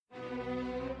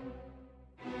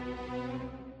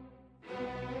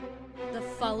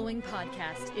following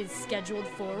podcast is scheduled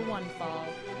for one fall.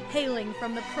 Hailing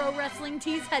from the Pro Wrestling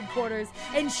Tees headquarters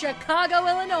in Chicago,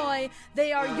 Illinois,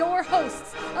 they are your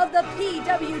hosts of the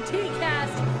PWT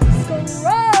cast,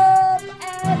 Scrump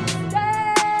and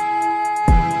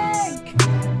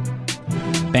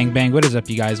Stank! Bang, bang, what is up,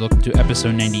 you guys? Welcome to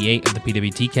episode 98 of the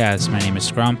PWT cast. My name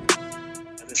is Scrump.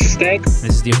 This is Stank. This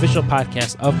is the official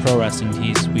podcast of Pro Wrestling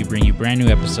Tees. We bring you brand new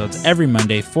episodes every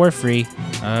Monday for free,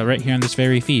 right here on this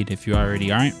very feed. If you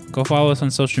already aren't, go follow us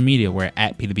on social media. We're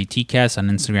at PWTcast on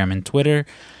Instagram and Twitter,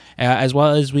 as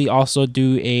well as we also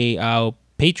do a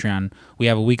Patreon. We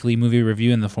have a weekly movie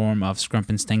review in the form of Scrump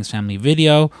and Stank's Family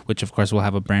Video, which of course will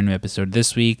have a brand new episode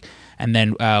this week. And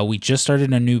then we just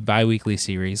started a new bi-weekly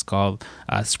series called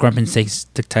Scrump and Stank's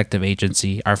Detective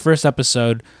Agency. Our first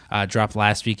episode dropped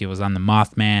last week. It was on the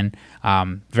Mothman.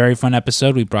 Very fun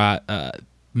episode. We brought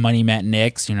Money Matt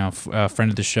Nix, a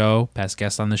friend of the show, past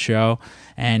guest on the show.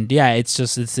 And yeah,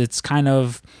 it's kind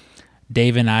of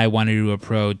Dave and I wanted to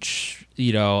approach,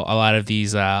 a lot of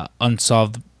these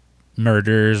unsolved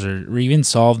murders or even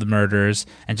solved murders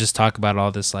and just talk about all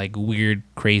this like weird,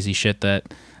 crazy shit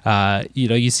that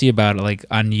you see about it like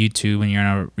on YouTube when you're in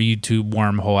a YouTube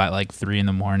wormhole at like 3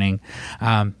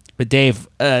 a.m. But Dave,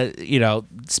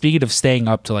 speaking of staying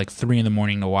up to like 3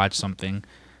 a.m. to watch something,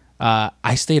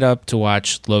 I stayed up to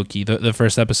watch Loki, the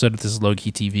first episode of this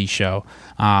Loki TV show.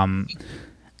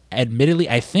 Admittedly,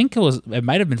 I think it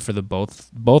might have been for the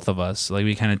both of us. Like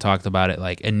we kind of talked about it.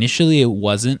 Like initially, it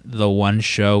wasn't the one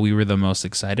show we were the most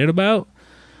excited about.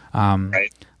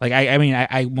 Right. Like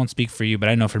I won't speak for you, but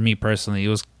I know for me personally,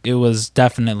 it was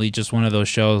definitely just one of those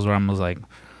shows where I was like,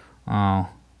 oh,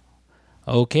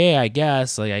 okay, I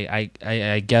guess. Like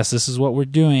I guess this is what we're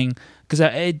doing. Because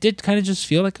it did kind of just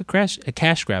feel like a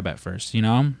cash grab at first.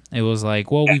 It was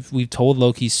like, well, we've told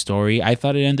Loki's story. I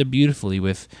thought it ended beautifully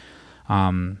with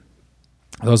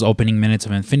those opening minutes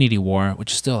of Infinity War,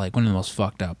 which is still like one of the most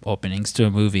fucked up openings to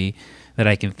a movie that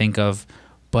I can think of.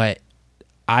 But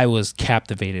I was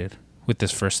captivated with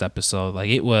this first episode.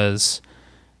 Like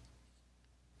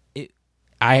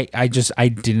I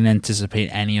didn't anticipate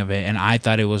any of it, and I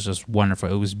thought it was just wonderful.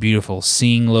 It was beautiful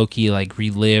seeing Loki like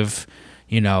relive,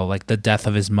 like the death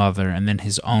of his mother and then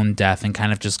his own death, and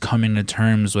kind of just coming to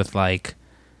terms with like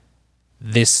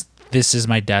this is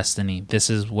my destiny. This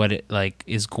is what it like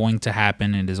is going to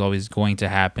happen and is always going to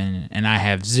happen, and I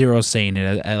have zero say in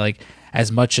it. I like as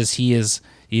much as he is,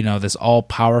 this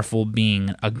all-powerful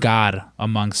being, a god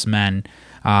amongst men,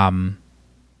 can't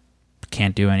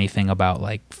do anything about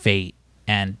like fate.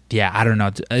 And yeah, I don't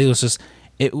know.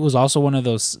 It was also one of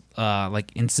those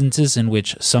like instances in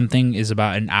which something is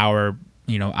about an hour,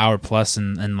 hour plus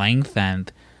in length,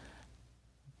 and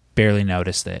barely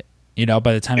noticed it.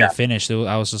 By the time I finished,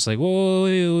 I was just like,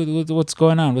 whoa, what's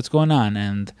going on? What's going on?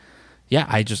 And yeah,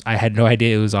 I had no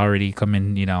idea it was already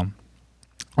coming, it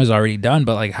was already done.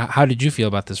 But like, how did you feel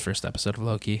about this first episode of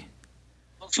Loki?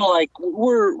 So like,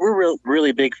 we're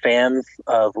really big fans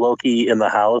of Loki in the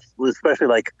house, especially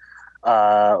like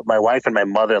my wife and my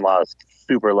mother-in-law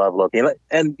super love Loki.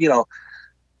 And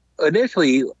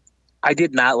initially, I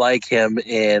did not like him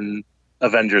in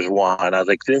Avengers 1. I was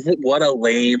like, what a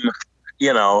lame,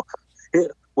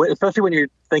 especially when you're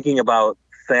thinking about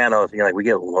Thanos, and you're like, we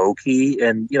get Loki.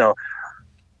 And,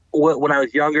 when I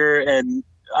was younger, and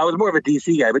I was more of a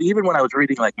DC guy, but even when I was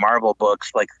reading like Marvel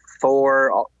books, like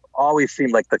Thor always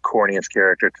seemed like the corniest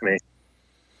character to me.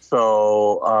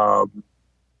 So,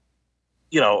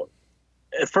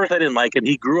 at first I didn't like him.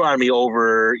 He grew on me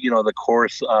over, the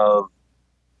course of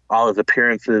all his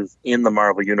appearances in the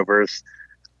Marvel universe.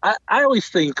 I always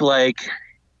think like,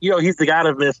 he's the god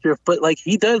of mischief, but like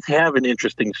he does have an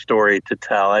interesting story to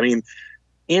tell. I mean,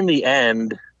 in the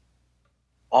end,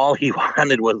 all he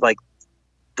wanted was like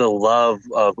the love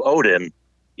of Odin.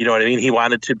 You know what I mean? He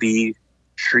wanted to be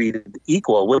treated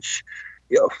equal, which,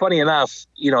 funny enough,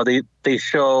 they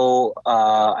show,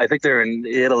 I think they're in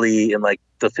Italy in like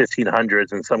the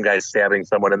 1500s, and some guy's stabbing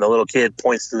someone, and the little kid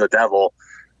points to the devil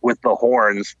with the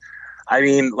horns. I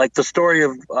mean, like the story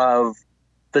of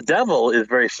the devil is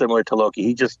very similar to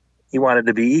Loki. He wanted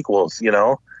to be equals,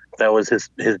 that was his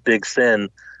big sin.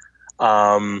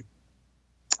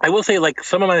 I will say like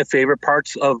some of my favorite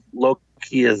parts of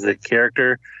Loki as a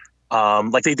character,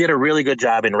 like they did a really good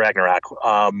job in Ragnarok.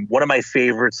 One of my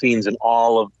favorite scenes in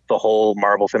all of the whole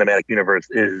Marvel Cinematic Universe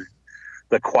is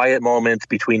the quiet moments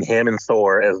between him and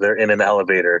Thor as they're in an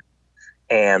elevator,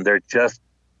 and there's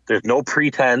no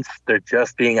pretense. They're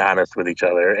just being honest with each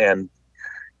other. And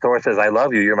Thor says, I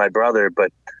love you. You're my brother.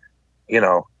 But,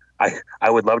 I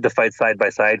would love to fight side by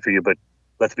side for you. But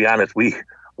let's be honest, we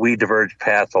diverged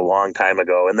paths a long time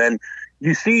ago. And then,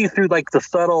 you see through like the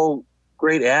subtle,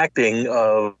 great acting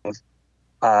of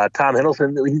Tom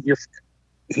Hiddleston,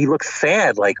 he looks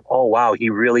sad. Like, oh wow, he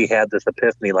really had this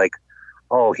epiphany. Like,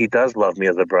 oh, he does love me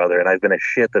as a brother, and I've been a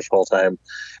shit this whole time.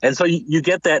 And so you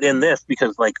get that in this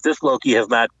because like this Loki has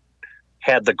not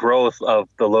had the growth of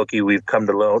the Loki we've come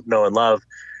to know and love.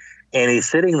 And he's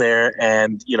sitting there,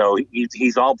 and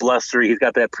he's all blustery. He's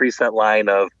got that preset line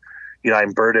of,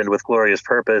 I'm burdened with glorious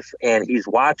purpose, and he's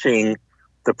watching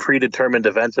the predetermined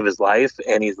events of his life,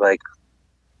 and he's like,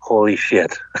 holy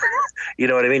shit. You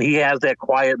know what I mean? He has that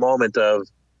quiet moment of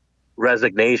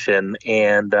resignation,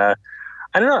 and I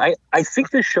don't know. I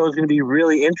think this show is going to be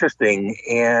really interesting,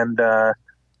 and I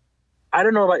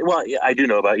don't know about. Well, I do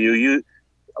know about you.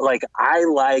 I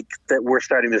like that we're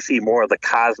starting to see more of the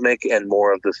cosmic and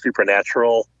more of the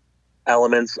supernatural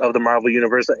elements of the Marvel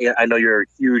Universe. I know you're a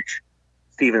huge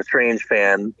Stephen Strange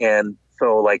fan, and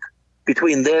so like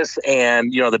between this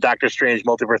and the Doctor Strange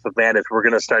Multiverse of Madness, we're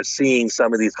going to start seeing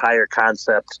some of these higher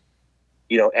concept,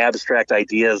 abstract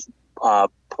ideas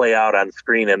play out on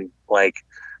screen. And like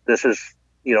this is,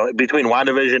 between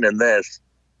WandaVision and this,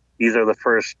 these are the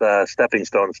first stepping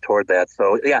stones toward that.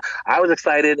 So yeah, I was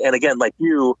excited, and again, like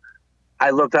you,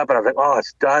 I looked up and I was like, oh,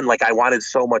 it's done. Like I wanted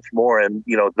so much more, and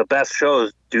the best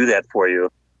shows do that for you.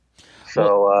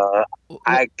 So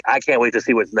I can't wait to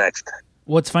see what's next.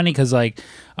 What's funny because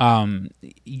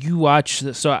you watch,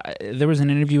 there was an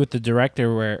interview with the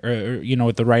director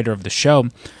with the writer of the show,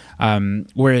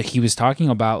 where he was talking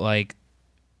about like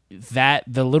that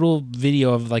the little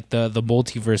video of like the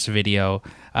multiverse video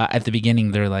at the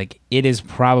beginning. They're like, it is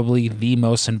probably the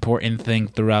most important thing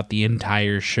throughout the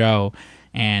entire show,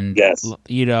 and yes,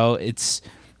 it's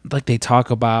like they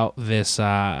talk about this.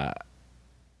 What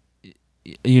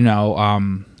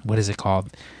is it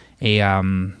called? A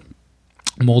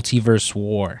multiverse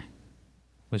war,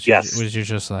 which is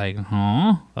just like,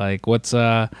 huh? Like what's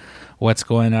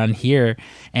going on here?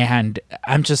 And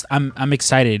I'm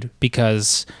excited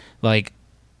because like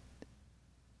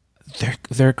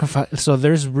so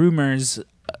there's rumors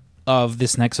of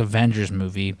this next Avengers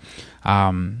movie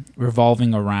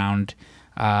revolving around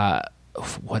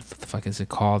what the fuck is it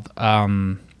called?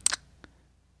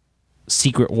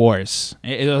 Secret Wars.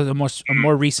 It was a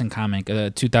more recent comic, a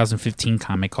 2015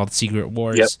 comic called Secret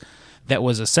Wars. Yep. That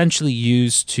was essentially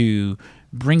used to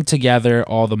bring together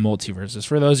all the multiverses.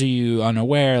 For those of you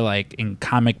unaware, like in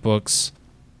comic books,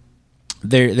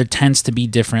 there tends to be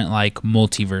different like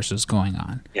multiverses going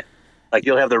on. Yeah. Like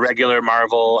you'll have the regular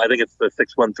Marvel, I think it's the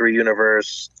 613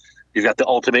 universe. You've got the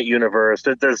Ultimate Universe.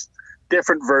 There's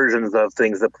different versions of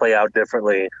things that play out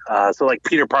differently. So like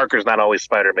Peter Parker's not always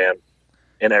Spider-Man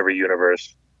in every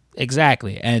universe.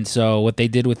 Exactly. And so what they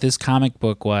did with this comic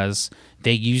book was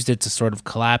they used it to sort of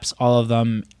collapse all of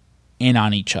them in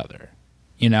on each other,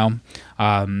 and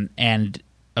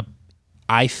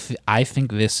I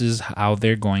think this is how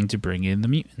they're going to bring in the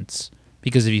mutants,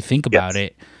 because if you think about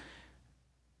it,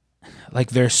 like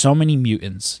there's so many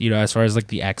mutants, as far as like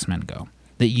the X-Men go,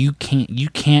 that you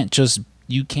can't just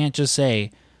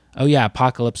say, oh yeah,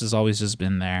 Apocalypse has always just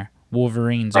been there,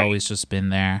 Wolverine's always just been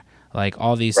there. Like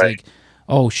all these, like,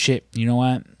 oh shit, you know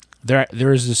what?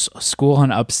 There is this school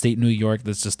in upstate New York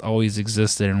that's just always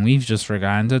existed, and we've just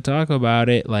forgotten to talk about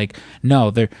it. Like,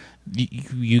 no,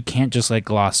 you can't just like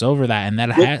gloss over that, and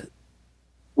that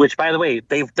which, by the way,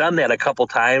 they've done that a couple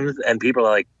times, and people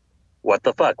are like, "What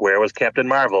the fuck? Where was Captain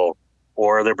Marvel?"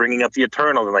 Or they're bringing up the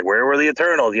Eternals, and like, "Where were the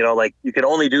Eternals?" Like you can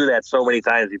only do that so many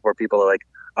times before people are like,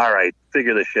 "All right,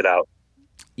 figure this shit out."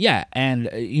 Yeah, and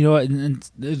and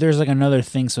there's like another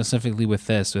thing specifically with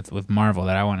this, with Marvel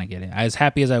that I want to get in. As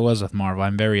happy as I was with Marvel,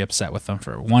 I'm very upset with them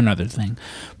for one other thing.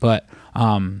 But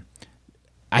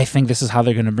I think this is how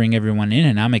they're going to bring everyone in,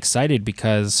 and I'm excited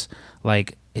because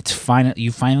like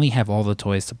you finally have all the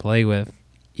toys to play with,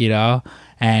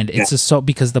 and it's just so,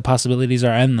 because the possibilities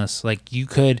are endless. Like you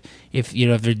could, if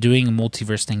they're doing a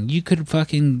multiverse thing, you could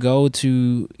fucking go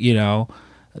to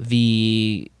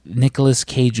the Nicolas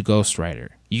Cage Ghost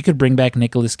Rider. You could bring back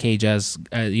Nicolas Cage as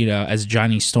as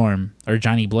Johnny Storm or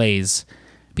Johnny Blaze,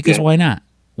 because why not?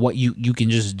 What you can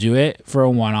just do it for a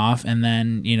one-off and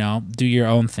then do your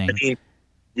own thing. I mean,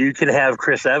 you can have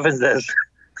Chris Evans as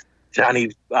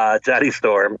Johnny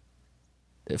Storm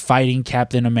fighting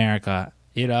Captain America.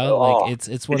 Like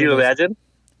it's what. Could you imagine?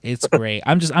 It's great.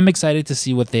 I'm excited to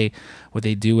see what they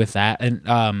do with that. And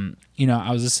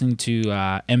I was listening to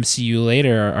MCU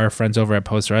Later, our friends over at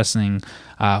Post Wrestling,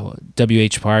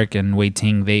 WH Park and Wei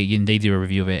Ting. They do a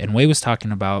review of it, and Wei was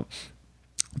talking about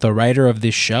the writer of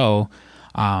this show.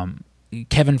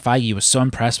 Kevin Feige was so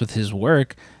impressed with his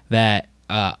work that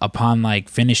upon like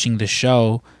finishing the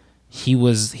show, he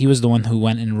was the one who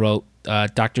went and wrote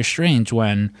Doctor Strange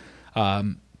when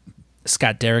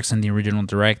Scott Derrickson, the original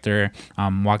director,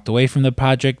 walked away from the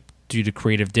project due to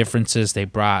creative differences. They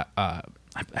brought, I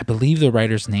believe the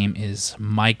writer's name is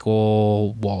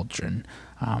Michael Waldron.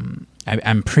 I'm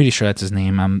pretty sure that's his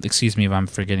name. Excuse me if I'm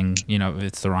forgetting, if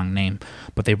it's the wrong name.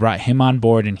 But they brought him on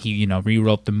board, and he,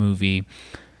 rewrote the movie.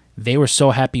 They were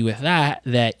so happy with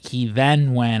that he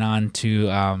then went on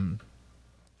to.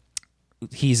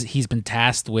 He's been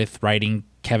tasked with writing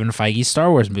Kevin Feige's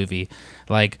Star Wars movie.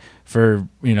 Like, for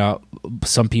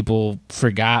some people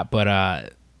forgot,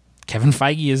 but Kevin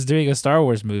Feige is doing a Star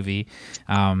Wars movie.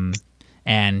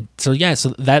 And so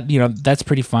that that's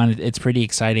pretty fun. It's pretty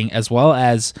exciting, as well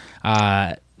as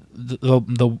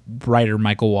the writer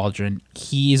Michael Waldron.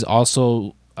 He's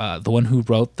also the one who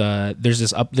wrote there's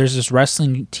this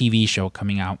wrestling TV show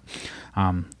coming out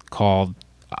called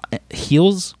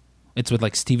Heels. It's with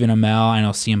like Stephen Amell. I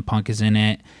know CM Punk is in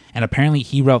it, and apparently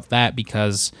he wrote that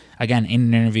because, again, in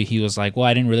an interview he was like, "Well,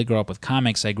 I didn't really grow up with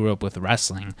comics. I grew up with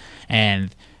wrestling,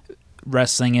 and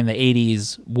wrestling in the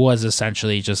 80s was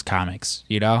essentially just comics,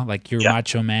 like your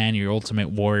Macho Man, your Ultimate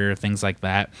Warrior, things like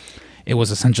that. It was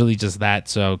essentially just that.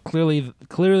 So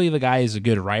clearly the guy is a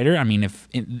good writer. I mean,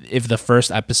 if the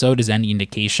first episode is any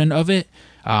indication of it,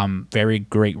 very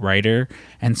great writer.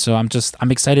 And so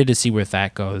I'm excited to see where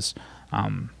that goes.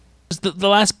 The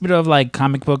last bit of like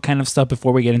comic book kind of stuff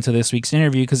before we get into this week's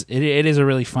interview, because it is a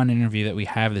really fun interview that we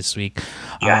have this week,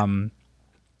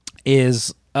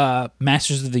 is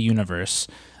Masters of the Universe.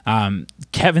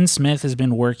 Kevin Smith has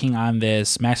been working on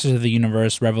this Masters of the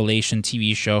Universe Revelation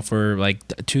TV show for like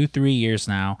 2-3 years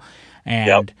now,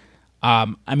 and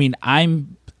I mean,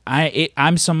 I'm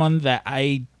someone that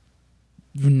I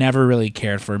never really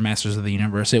cared for Masters of the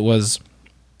Universe. It was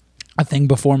a thing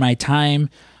before my time,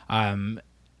 and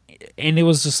it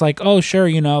was just like, oh sure,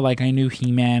 like I knew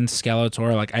He-Man,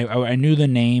 Skeletor, like I knew the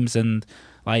names, and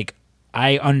like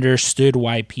I understood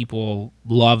why people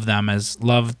loved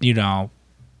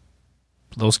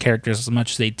those characters as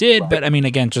much as they did. But I mean,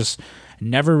 again, just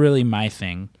never really my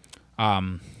thing.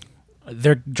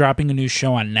 They're dropping a new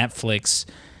show on Netflix,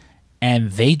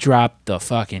 and they dropped the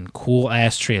fucking cool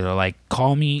ass trailer. Like,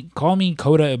 call me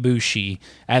Kota Ibushi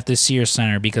at the Sears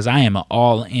Center, because I am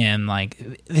all in. Like,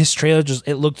 this trailer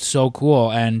it looked so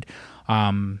cool, and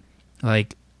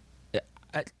like,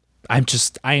 I'm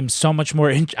so much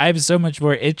more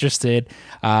interested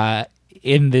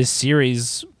in this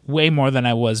series, way more than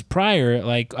I was prior.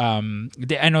 Like, I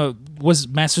know, was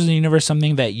Masters of the Universe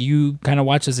something that you kind of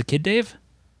watched as a kid, Dave?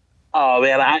 Oh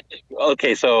man,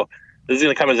 okay, so this is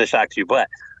gonna come as a shock to you, but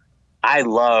I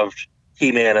loved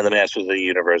He-Man and the Masters of the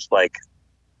Universe. Like,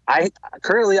 I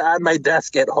currently on my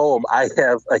desk at home, I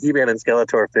have a He-Man and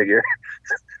Skeletor figure,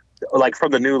 like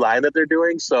from the new line that they're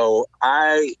doing. So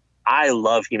I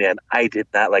love He-Man. I did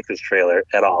not like this trailer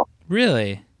at all.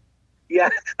 Really? Yeah,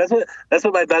 that's what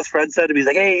my best friend said to me. He's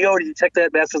like, "Hey, yo, did you check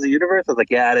that Masters of the Universe?" I was like,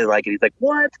 "Yeah, I didn't like it." He's like,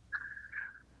 "What?"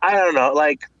 I don't know.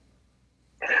 Like,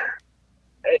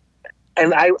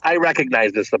 and I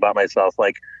recognize this about myself.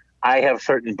 Like, I have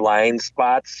certain blind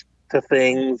spots to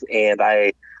things, and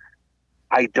I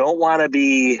don't want to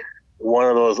be one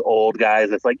of those old guys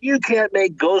that's like, you can't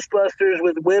make Ghostbusters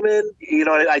with women.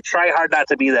 I try hard not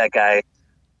to be that guy.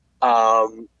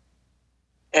 And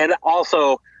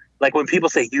also, like, when people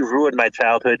say you ruined my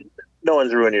childhood, no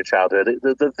one's ruined your childhood.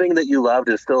 The thing that you loved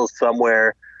is still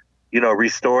somewhere,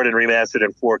 restored and remastered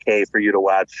in 4K for you to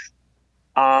watch.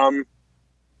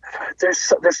 There's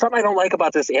something I don't like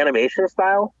about this animation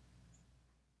style.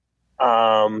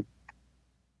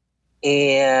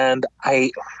 And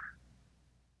I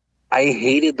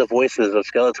hated the voices of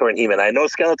Skeletor and He-Man. I know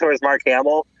Skeletor is Mark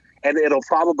Hamill, and it'll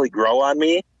probably grow on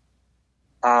me.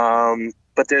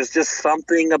 But there's just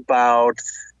something about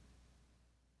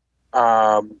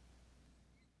there's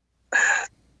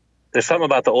something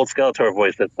about the old Skeletor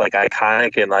voice that's like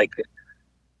iconic, and like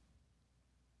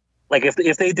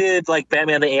if they did like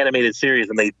Batman the Animated Series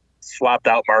and they swapped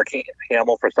out Mark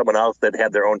Hamill for someone else that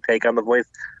had their own take on the voice,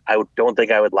 I don't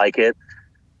think I would like it.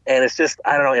 And it's just,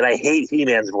 I don't know, and I hate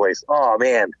He-Man's voice. Oh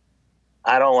man,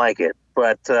 I don't like it.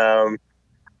 But there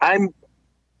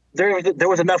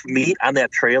was enough meat on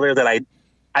that trailer that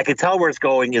I could tell where it's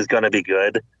going is going to be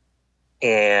good.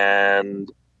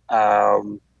 And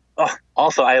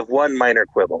also, I have one minor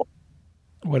quibble.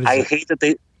 What is I it? hate that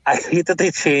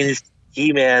they changed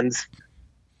He-Man's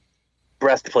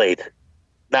breastplate.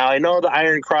 Now, I know the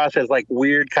Iron Cross has like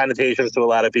weird connotations to a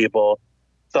lot of people,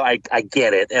 so I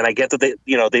get it, and I get that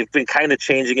they've been kind of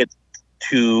changing it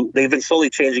they've been slowly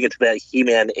changing it to that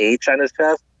He-Man H on his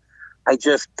chest.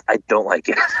 I don't like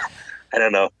it. I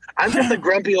don't know. I'm just a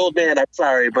grumpy old man. I'm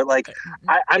sorry, but like,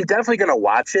 I'm definitely gonna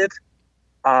watch it.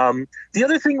 The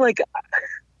other thing, like,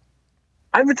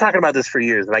 I've been talking about this for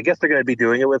years, and I guess they're gonna be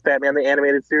doing it with Batman the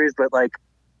Animated Series. But like,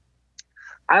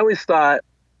 I always thought,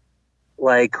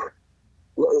 like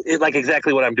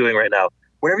exactly what I'm doing right now.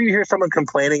 Whenever you hear someone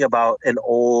complaining about an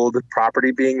old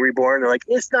property being reborn, they're like,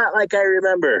 it's not like I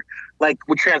remember. Like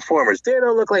with Transformers, they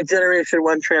don't look like Generation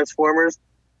 1 Transformers.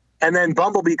 And then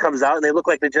Bumblebee comes out and they look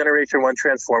like the Generation 1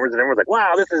 Transformers, and everyone's like,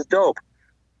 wow, this is dope.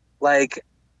 Like,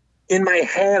 in my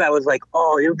head, I was like,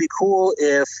 oh, it would be cool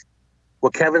if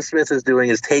what Kevin Smith is doing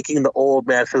is taking the old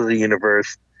Masters of the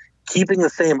Universe, keeping the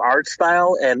same art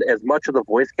style and as much of the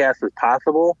voice cast as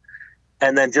possible,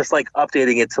 and then just like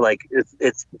updating it to like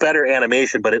it's better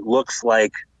animation, but it looks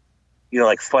like, you know,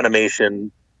 like Funimation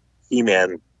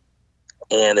He-Man,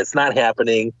 and it's not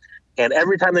happening. And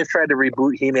every time they've tried to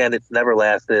reboot He-Man, it's never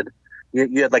lasted.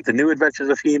 You had like the New Adventures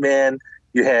of He-Man,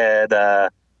 you had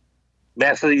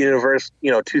Master of the Universe,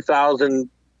 2000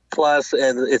 plus,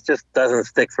 and it just doesn't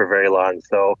stick for very long.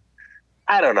 So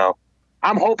I don't know.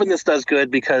 I'm hoping this does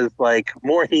good because like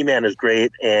more He-Man is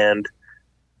great, and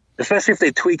especially if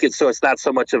they tweak it so it's not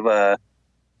so much of a,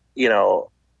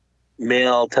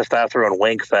 male testosterone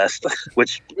wank fest,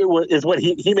 which is what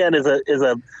He-Man is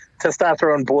a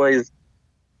testosterone boy's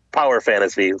power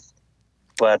fantasy.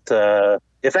 But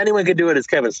if anyone could do it, it's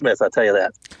Kevin Smith. I'll tell you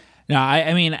that. No,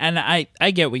 I mean, and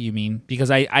I get what you mean, because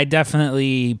I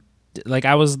definitely like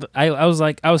I was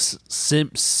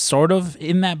sort of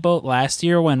in that boat last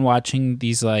year when watching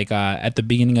these like at the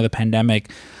beginning of the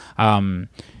pandemic.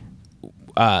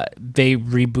 They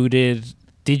rebooted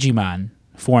Digimon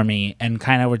for me and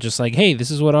kind of were just like, hey, this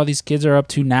is what all these kids are up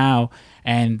to now.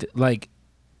 And like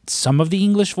some of the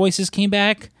English voices came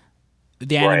back.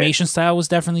 The animation style was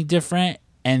definitely different,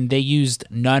 and they used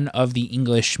none of the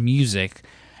English music.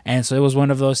 And so it was one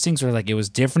of those things where like it was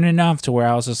different enough to where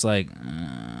I was just like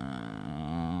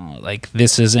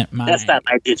this isn't my... That's not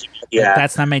my Digimon. Yeah.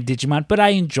 That's not my Digimon, but I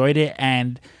enjoyed it.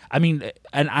 And I mean,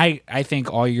 and I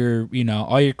think all your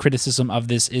criticism of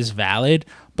this is valid,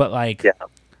 but like,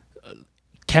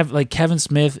 Kevin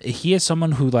Smith, he is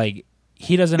someone who like,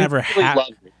 he doesn't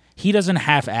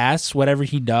half-ass whatever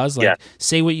he does. Like,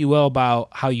 say what you will about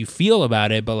how you feel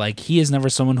about it, but like, he is never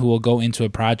someone who will go into a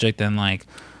project and like,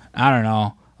 I don't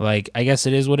know, like, I guess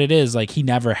it is what it is. Like, he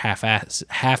never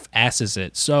half-asses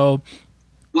it. So,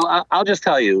 well, I'll just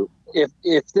tell you, if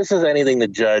this is anything to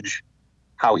judge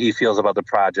how he feels about the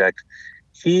project,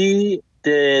 he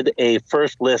did a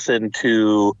first listen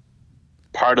to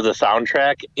part of the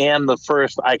soundtrack and the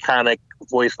first iconic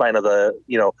voice line of the,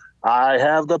 I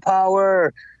have the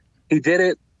power. He did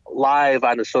it live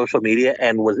on the social media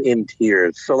and was in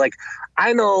tears. So like,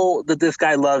 I know that this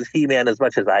guy loves He-Man as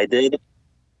much as I did.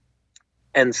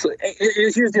 And so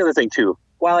here's the other thing too.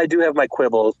 While I do have my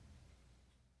quibbles,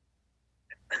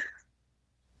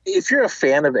 if you're a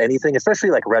fan of anything, especially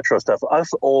like retro stuff,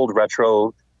 us old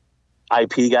retro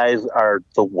IP guys are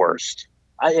the worst.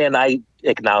 I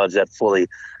acknowledge that fully,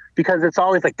 because it's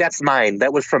always like, that's mine.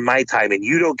 That was from my time, and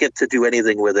you don't get to do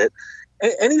anything with it.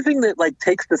 Anything that like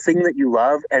takes the thing that you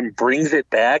love and brings it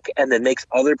back and then makes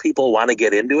other people want to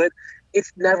get into it,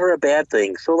 it's never a bad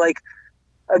thing. So like,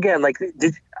 again, like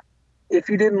if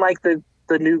you didn't like the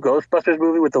new Ghostbusters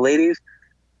movie with the ladies,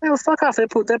 fuck off.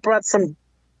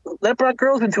 That brought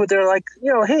girls into it. They're like,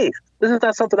 hey, this is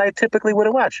not something I typically would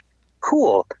have watched.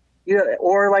 Cool.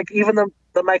 Or like even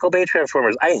the Michael Bay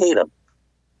Transformers. I hate them.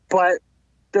 But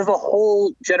there's a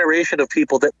whole generation of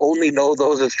people that only know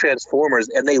those as Transformers,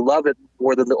 and they love it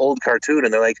more than the old cartoon.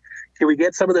 And they're like, can we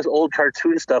get some of this old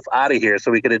cartoon stuff out of here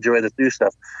so we can enjoy this new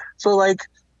stuff? So like,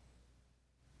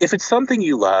 if it's something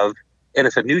you love and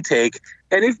it's a new take,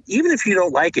 and even if you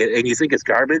don't like it and you think it's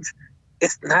garbage,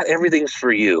 it's not everything's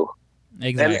for you.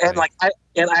 Exactly.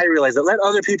 And I realize that. Let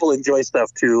other people enjoy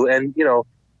stuff too. And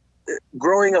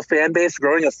growing a fan base,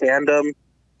 growing a fandom,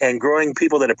 and growing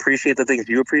people that appreciate the things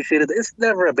you appreciated, it's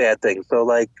never a bad thing. So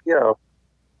like,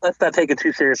 let's not take it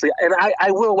too seriously. And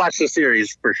I will watch the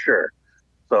series for sure.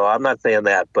 So I'm not saying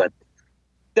that, but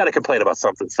you got to complain about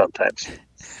something sometimes.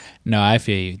 No, I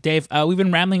feel you, Dave. We've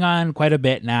been rambling on quite a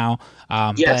bit now,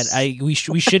 yes. But we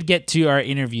should get to our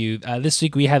interview. This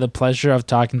week we had the pleasure of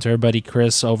talking to our buddy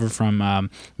Chris over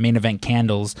from Main Event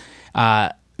Candles.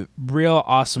 Real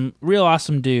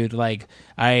awesome dude. Like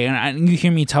you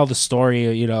hear me tell the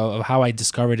story, of how I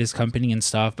discovered his company and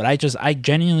stuff. But I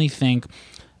genuinely think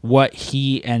what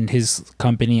he and his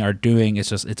company are doing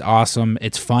is it's awesome.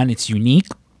 It's fun. It's unique.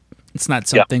 It's not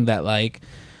something that like.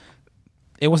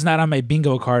 It was not on my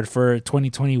bingo card for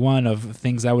 2021 of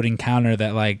things I would encounter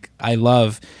that like I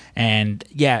love. And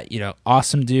yeah,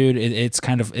 awesome dude.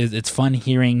 It's fun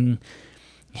hearing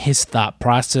his thought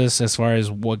process as far as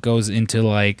what goes into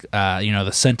like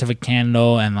the scent of a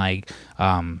candle and like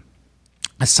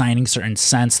assigning certain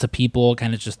scents to people,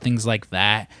 kind of just things like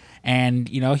that. And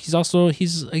he's a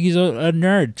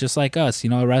nerd just like us,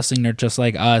 a wrestling nerd just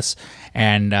like us.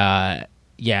 And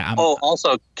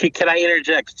also, can I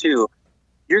interject too?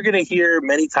 You're going to hear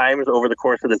many times over the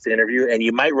course of this interview, and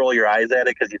you might roll your eyes at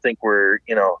it because you think we're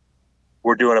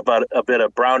doing about a bit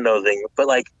of brown nosing, but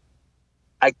like,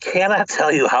 I cannot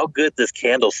tell you how good this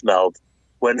candle smelled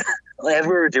when, as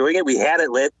we were doing it, we had it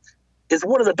lit. It's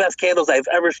one of the best candles I've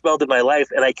ever smelled in my life.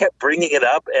 And I kept bringing it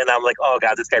up and I'm like, oh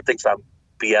God, this guy thinks I'm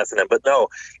BSing him. But no,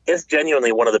 it's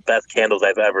genuinely one of the best candles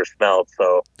I've ever smelled.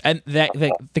 So, and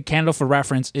the candle, for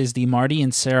reference, is the Marty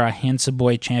and Sarah Handsome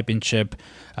Boy Championship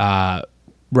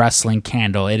wrestling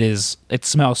candle. It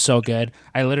smells so good.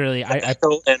 I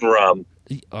and rum.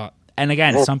 And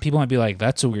again, some people might be like,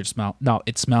 that's a weird smell. No,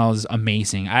 it smells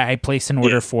amazing. I placed an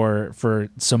order for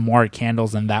some more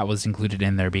candles, and that was included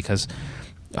in there because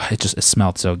it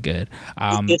smelled so good.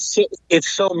 It's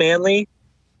so manly.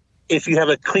 If you have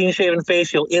a clean-shaven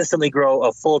face, you'll instantly grow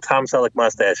a full Tom Selleck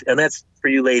mustache. And that's for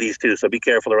you ladies, too, so be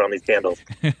careful around these candles.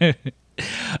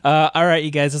 All right,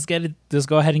 you guys, let's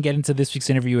go ahead and get into this week's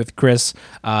interview with Chris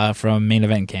from Main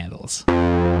Event Candles.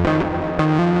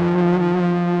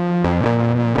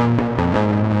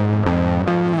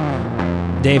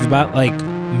 Dave, about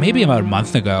a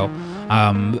month ago,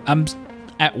 I'm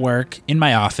at work in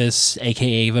my office,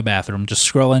 aka the bathroom,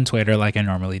 just scrolling Twitter like I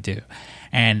normally do,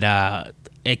 and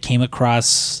it came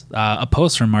across a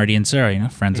post from Marty and Sarah,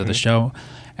 friends of the show,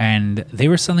 and they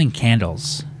were selling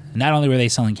candles. Not only were they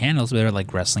selling candles, but they were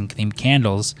like wrestling themed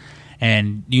candles,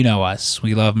 and us,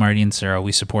 we love Marty and Sarah,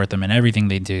 we support them in everything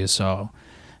they do. So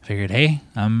I figured, hey,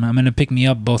 I'm gonna pick me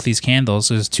up both these candles.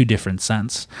 There's two different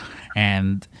scents,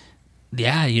 and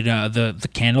yeah, the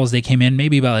candles, they came in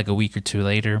maybe about like a week or two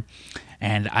later.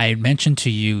 And I mentioned to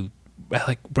you,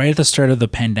 like right at the start of the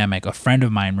pandemic, a friend of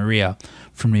mine, Maria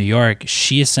from New York,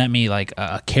 she has sent me like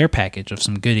a care package of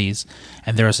some goodies.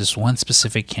 And there was this one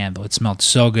specific candle. It smelled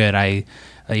so good. It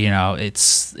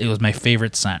was my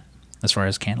favorite scent as far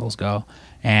as candles go.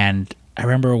 And I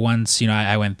remember once,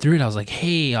 I went through it. I was like,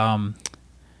 hey,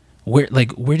 where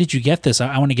did you get this?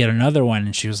 I want to get another one.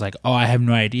 And she was like, oh, I have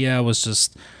no idea. I was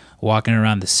just walking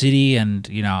around the city and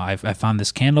I found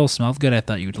this candle, smelled good, I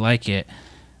thought you'd like it.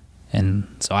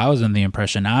 And so I was under the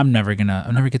impression I'll never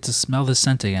get to smell this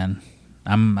scent again.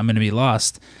 I'm gonna be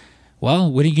lost.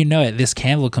 Well, what do you know, this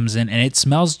candle comes in and it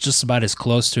smells just about as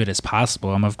close to it as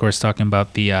possible. I'm of course talking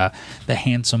about the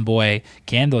Handsome Boy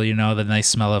candle, the nice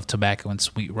smell of tobacco and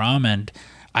sweet rum. And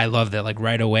I loved it like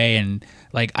right away. And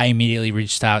like I immediately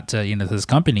reached out to this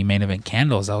company, Main Event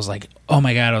Candles. I was like, oh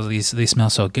my God, they smell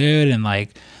so good. And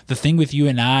like the thing with you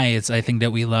and I think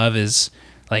that we love is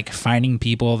like finding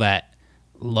people that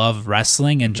love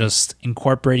wrestling and just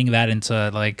incorporating that into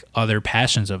like other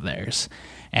passions of theirs.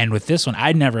 And with this one,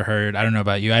 I don't know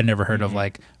about you, I'd never heard of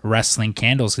like wrestling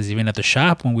candles, because even at the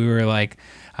shop when we were like,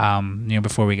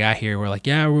 before we got here, we're like,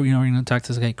 yeah, we're going to talk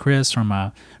to this guy Chris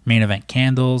from Main Event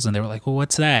Candles, and they were like, well,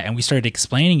 what's that? And we started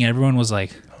explaining it. Everyone was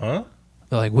like, huh?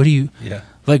 They're like, what do you? Yeah.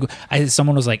 Like,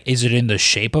 someone was like, is it in the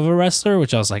shape of a wrestler?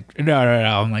 Which I was like, no.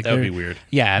 I'm like, that would be weird.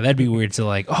 Yeah, that'd be weird to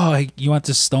like, oh, you want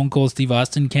this Stone Cold Steve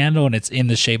Austin candle, and it's in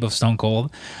the shape of Stone Cold.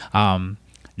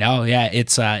 No, yeah,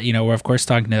 it's we're of course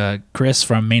talking to Chris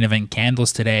from Main Event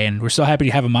Candles today, and we're so happy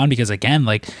to have him on because again,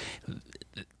 like,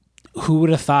 who would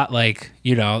have thought, like,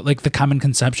 like the common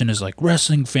conception is like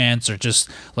wrestling fans are just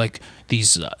like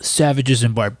these savages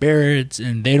and barbarians,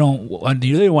 and they don't want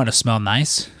to smell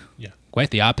nice. Yeah, quite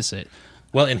the opposite.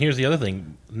 Well, and here's the other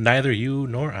thing: neither you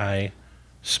nor I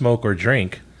smoke or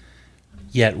drink,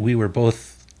 yet we were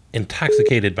both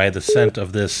intoxicated by the scent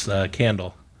of this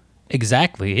candle.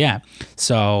 Exactly, yeah.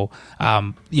 So,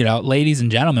 ladies and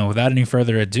gentlemen, without any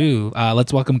further ado,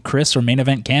 let's welcome Chris from Main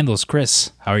Event Candles.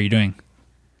 Chris, how are you doing?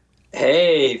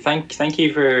 Hey, thank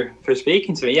you for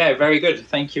speaking to me. Yeah, very good.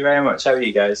 Thank you very much. How are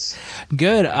you guys?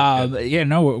 Good.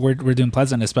 We're doing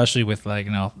pleasant, especially with like,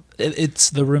 it's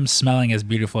the room smelling as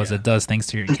beautiful as it does thanks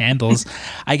to your candles.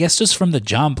 I guess just from the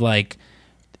jump, like,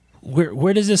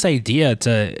 where does this idea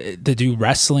to do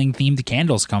wrestling themed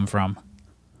candles come from?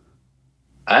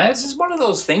 This is one of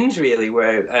those things, really,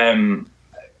 where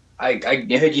I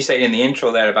heard you say in the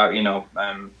intro there about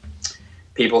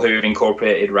people who've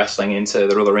incorporated wrestling into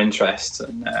their other interests,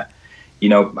 and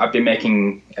I've been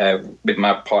making with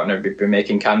my partner, we've been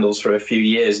making candles for a few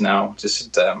years now,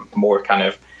 just more kind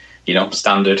of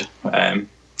standard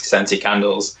scented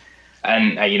candles,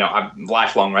 And I'm a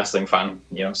lifelong wrestling fan.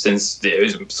 Since it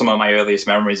was some of my earliest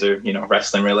memories are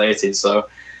wrestling related. So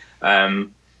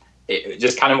it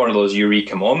just kind of one of those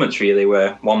eureka moments, really,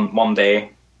 where one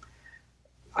day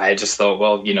I just thought,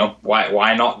 well,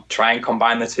 why not try and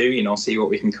combine the two? See what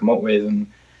we can come up with, and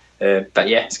but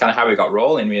yeah, it's kind of how we got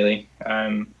rolling, really.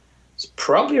 It's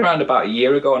probably around about a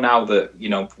year ago now that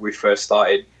we first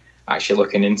started actually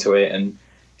looking into it, and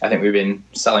I think we've been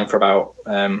selling for about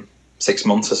 6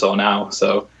 months or so now.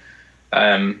 So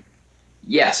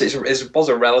yes, it was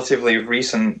a relatively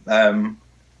recent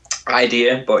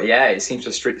idea, but yeah, it seems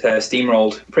to have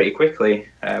steamrolled pretty quickly.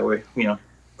 We're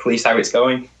pleased how it's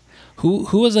going.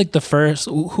 Who was like the first?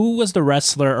 Who was the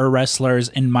wrestler or wrestlers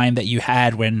in mind that you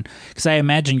had when? Because I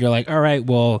imagine you're like, all right,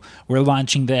 well, we're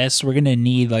launching this. We're gonna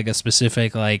need like a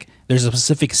specific there's a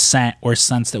specific scent or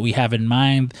scents that we have in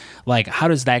mind. Like, how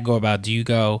does that go about? Do you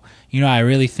go, I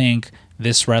really think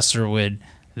this wrestler would.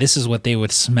 This is what they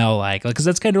would smell like. Because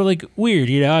that's kind of like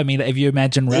weird, I mean, if you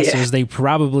imagine wrestlers, they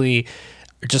probably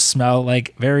just smell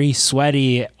like very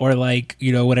sweaty or like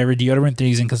whatever deodorant they're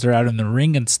using because they're out in the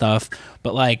ring and stuff.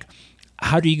 But like,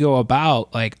 how do you go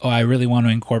about like, I really want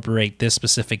to incorporate this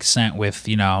specific scent with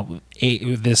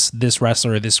this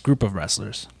wrestler or this group of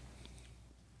wrestlers?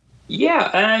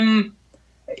 Yeah, I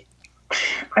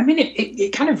mean,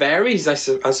 it kind of varies, I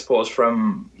suppose,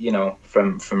 from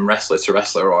from wrestler to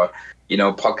wrestler, or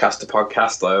podcast to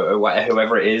podcast, or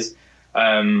whoever it is.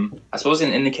 I suppose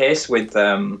in the case with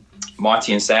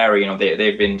Marty and Sarah,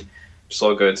 they've been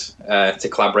so good to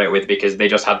collaborate with because they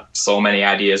just had so many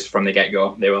ideas from the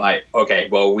get-go. They were like, okay,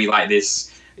 well, we like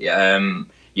this. We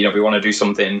want to do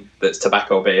something that's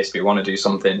tobacco-based. We want to do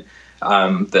something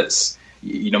that's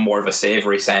more of a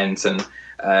savory scent, and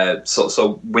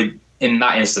so with in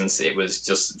that instance, it was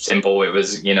just simple. It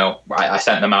was I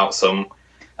sent them out some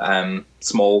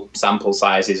small sample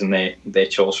sizes, and they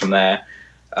chose from there.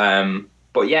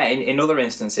 But yeah, in other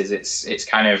instances, it's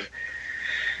kind of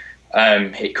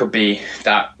it could be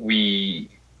that we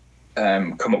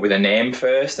come up with a name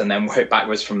first and then work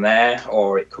backwards from there,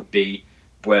 or it could be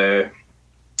where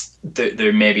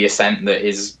there may be a scent that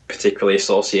is particularly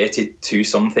associated to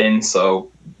something.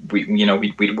 So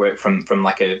we'd work from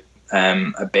like a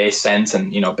base scent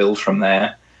and build from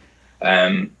there.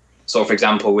 So for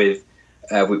example, with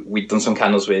we'd done some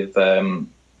candles with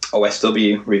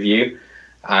OSW Review,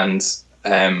 and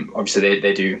obviously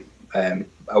they do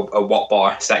a Watt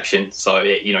Bar section, so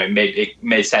it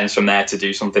made sense from there to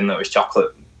do something that was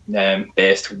chocolate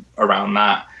based around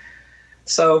that.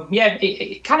 So yeah,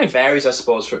 it kind of varies, I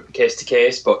suppose, from case to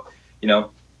case, but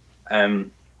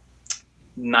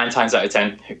 9 times out of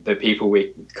 10, the people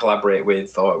we collaborate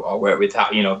with or work with,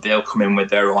 they'll come in with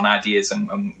their own ideas, and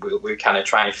we kind of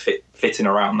try and fit in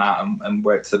around that and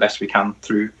work to the best we can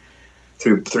through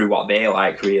what they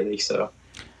like, really. So.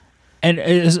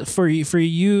 And for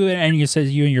you, and you said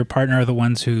you and your partner are the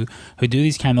ones who do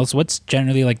these candles. What's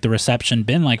generally like the reception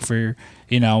been like for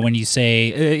when you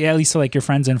say at least like your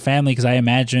friends and family? Because I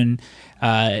imagine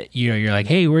you're like,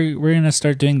 hey, we're gonna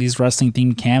start doing these wrestling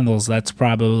themed candles. That's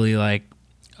probably like,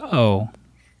 oh,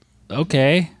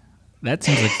 okay, that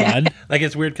seems like fun. Like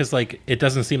it's weird because like it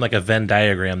doesn't seem like a Venn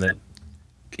diagram that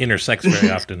intersects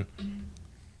very often.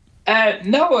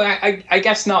 No, I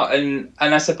guess not, and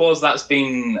I suppose that's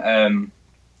been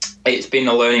it's been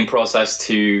a learning process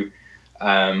to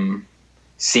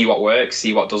see what works,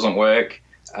 see what doesn't work,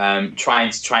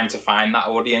 trying to find that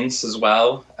audience as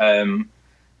well, and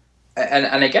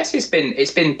I guess it's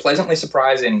been pleasantly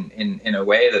surprising in a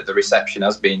way that the reception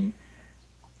has been,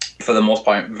 for the most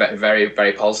part, very,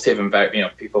 very positive, and very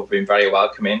people have been very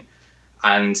welcoming,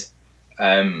 and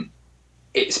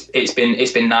it's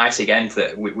been nice again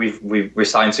that we're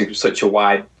selling to such a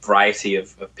wide variety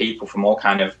of people from all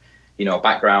kind of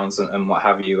backgrounds and what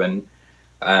have you, and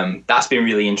that's been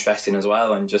really interesting as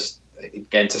well, and just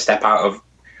getting to step out of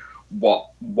what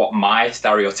my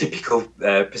stereotypical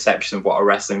perception of what a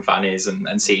wrestling fan is,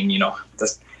 and seeing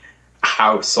just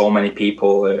how so many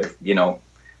people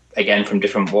again from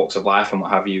different walks of life and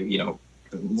what have you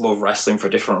love wrestling for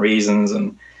different reasons,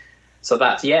 and so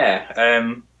that's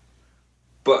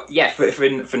but yeah,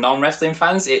 for non-wrestling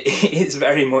fans, it's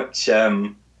very much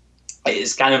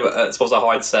it's kind of I suppose a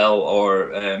hard sell, or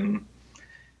like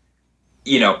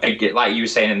you were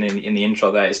saying in the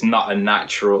intro there, it's not a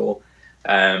natural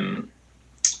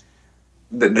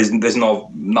there's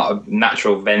not a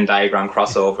natural Venn diagram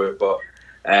crossover, but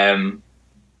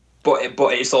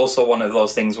it's also one of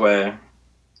those things where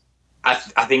I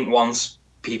think once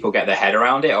people get their head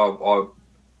around it, or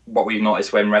what we've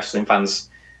noticed when wrestling fans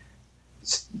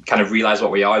kind of realize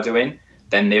what we are doing,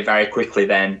 then they very quickly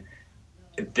then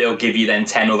they'll give you then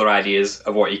 10 other ideas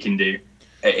of what you can do.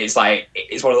 It's like,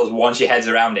 it's one of those, once your head's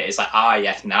around it, it's like,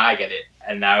 yes, now I get it.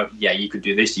 And now, yeah, you could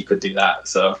do this, you could do that.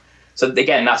 So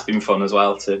again, that's been fun as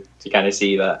well to kind of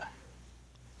see that.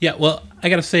 Yeah, well, I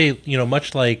got to say,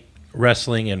 much like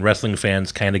wrestling and wrestling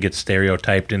fans kind of get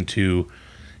stereotyped into,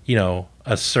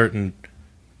 a certain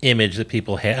image that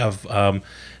people have.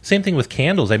 Same thing with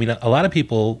candles. I mean, a lot of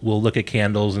people will look at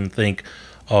candles and think,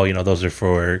 oh, those are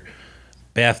for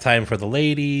bath time for the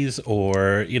ladies,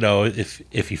 or,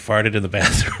 if you farted in the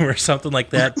bathroom or something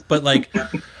like that. But like,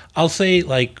 I'll say,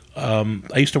 like, I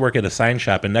used to work at a sign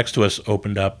shop, and next to us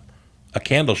opened up a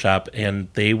candle shop, and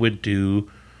they would do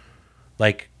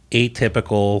like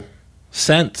atypical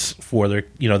scents for their,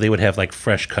 they would have like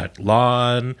fresh cut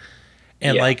lawn,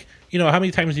 and like, how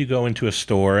many times you go into a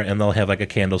store and they'll have like a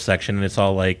candle section, and it's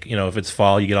all like, if it's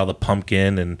fall, you get all the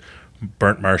pumpkin and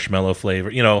burnt marshmallow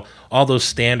flavor, all those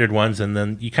standard ones, and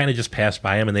then you kind of just pass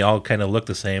by them and they all kind of look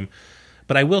the same.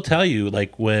 But I will tell you,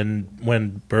 like, when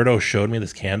Berto showed me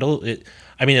this candle, it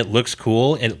looks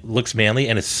cool, and it looks manly,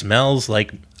 and it smells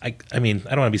like, I mean,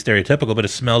 I don't want to be stereotypical, but it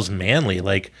smells manly.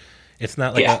 Like, it's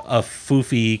not like a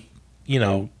foofy,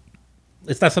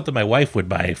 it's not something my wife would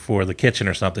buy for the kitchen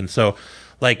or something. So,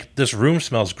 like, this room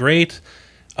smells great.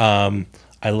 I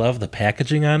love the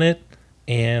packaging on it.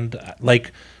 And,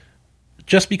 like,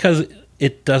 just because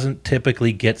it doesn't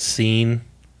typically get seen,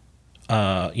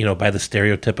 by the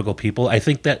stereotypical people, I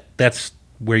think that's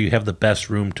where you have the best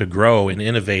room to grow and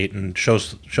innovate and show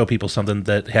people something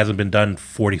that hasn't been done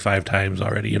 45 times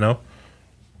already,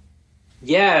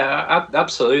 Yeah,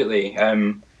 absolutely.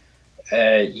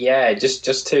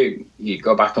 Just to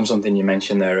go back on something you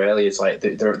mentioned there earlier, it's like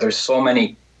there's so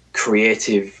many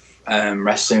creative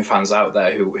wrestling fans out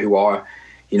there who are,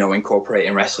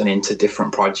 incorporating wrestling into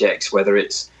different projects, whether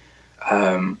it's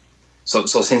so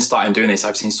since starting doing this,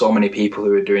 I've seen so many people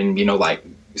who are doing, like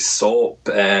soap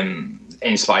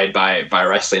inspired by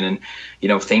wrestling,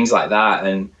 and things like that,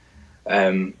 and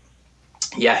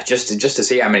just to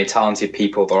see how many talented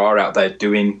people there are out there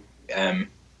doing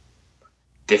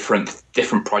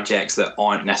different projects that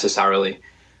aren't necessarily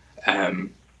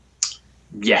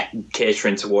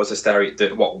catering towards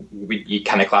what you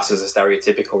kind of class as a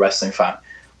stereotypical wrestling fan.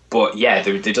 But yeah,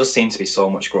 there does seem to be so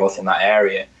much growth in that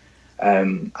area.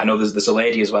 I know there's a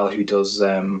lady as well who does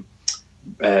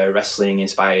wrestling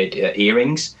inspired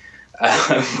earrings,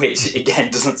 which again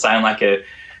doesn't sound like a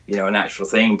natural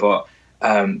thing, but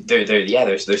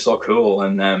they're so cool,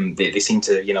 and they seem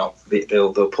to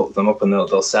they'll put them up and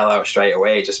they'll sell out straight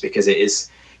away, just because it is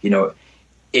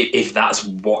if that's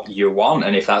what you want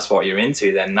and if that's what you're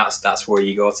into, then that's where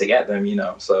you go to get them,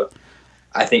 so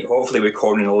I think hopefully we're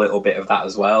covering a little bit of that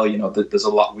as well. There's a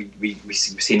lot, we've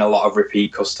seen a lot of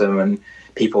repeat custom and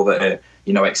people that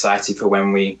are excited for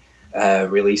when we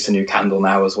release a new candle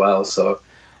now as well. So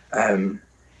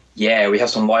we have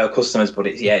some loyal customers, but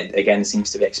it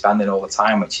seems to be expanding all the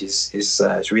time, which is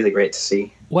it's really great to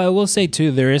see. Well, I will say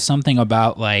too, there is something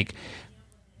about like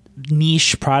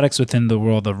niche products within the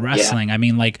world of wrestling. I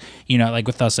mean, like like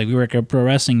with us, like we work at Pro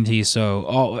Wrestling Tees,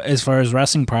 so as far as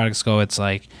wrestling products go, it's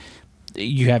like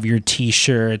you have your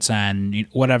T-shirts and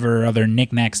whatever other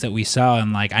knickknacks that we sell,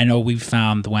 and like I know we've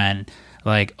found when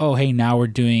like, oh hey, now we're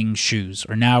doing shoes,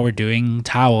 or now we're doing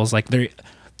towels, like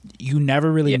you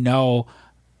never really know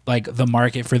like the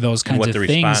market for those kinds of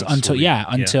things until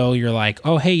you're like,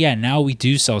 oh hey, yeah, now we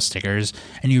do sell stickers,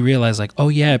 and you realize like, oh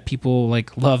yeah, people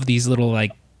like love these little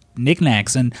like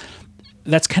knickknacks. And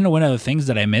that's kind of one of the things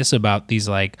that I miss about these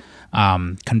like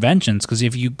conventions, because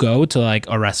if you go to like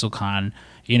a WrestleCon,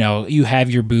 you have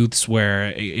your booths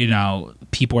where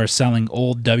people are selling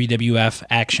old WWF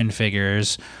action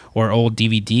figures or old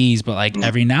DVDs, but like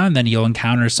every now and then you'll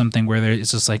encounter something where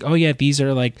it's just like, oh yeah, these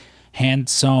are like hand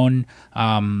sewn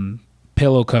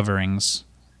pillow coverings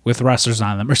with wrestlers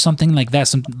on them or something like that,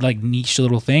 some like niche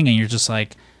little thing, and you're just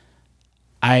like,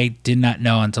 I did not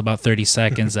know until about 30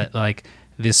 seconds that like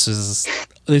this is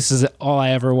all I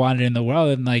ever wanted in the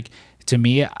world. And like, to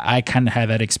me, I kind of had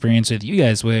that experience with you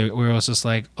guys where it was just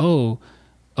like, oh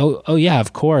yeah,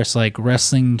 of course, like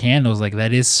wrestling candles, like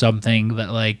that is something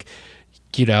that like,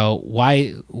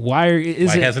 why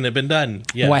hasn't it been done?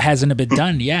 Yeah. Why hasn't it been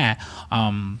done? Yeah.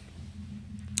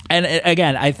 And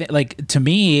again, I think like, to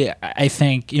me, I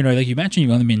think, like you mentioned,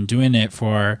 you've only been doing it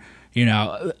for,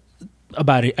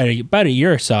 about a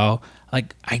year or so.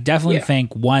 Like, I definitely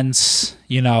think once,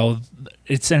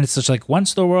 it's just like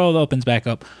once the world opens back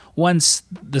up, once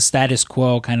the status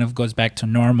quo kind of goes back to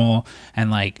normal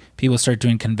and like people start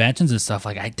doing conventions and stuff,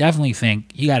 like I definitely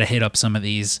think you got to hit up some of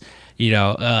these,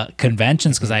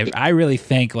 conventions, because I really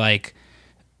think like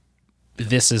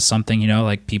this is something,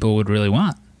 like people would really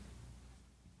want?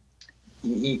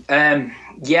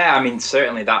 Yeah, I mean,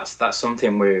 certainly that's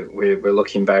something we're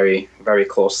looking very, very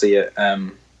closely at,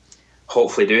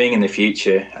 hopefully doing in the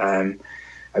future.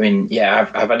 I mean, yeah,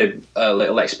 I've had a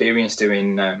little experience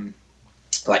doing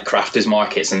like crafters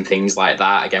markets and things like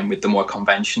that, again, with the more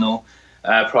conventional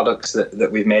products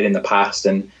that we've made in the past.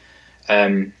 And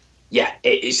yeah,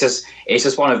 it's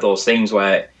just one of those things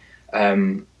where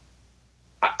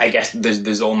I guess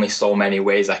there's only so many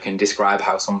ways I can describe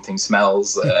how something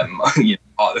smells,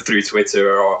 through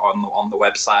Twitter or on the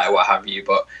website or what have you.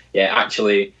 But yeah,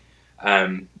 actually,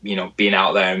 being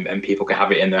out there and people can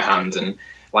have it in their hands and,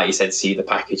 like you said, see the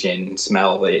packaging,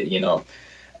 smell it,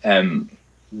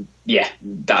 yeah,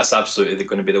 that's absolutely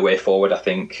going to be the way forward, I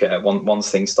think, once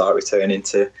things start returning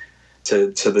to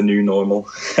the new normal.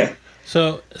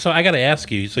 So I got to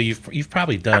ask you. So you've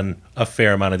probably done a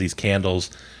fair amount of these candles.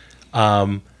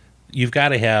 You've got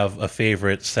to have a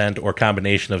favorite scent or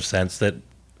combination of scents that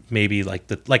maybe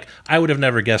like I would have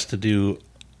never guessed to do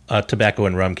a tobacco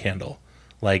and rum candle,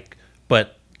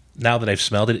 but now that I've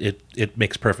smelled it, it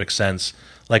makes perfect sense.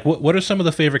 Like, what are some of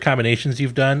the favorite combinations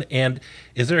you've done, and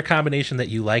is there a combination that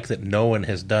you like that no one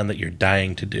has done that you're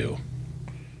dying to do?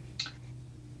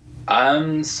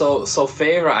 So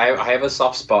favorite, I have a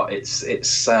soft spot. It's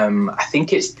I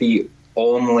think it's the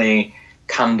only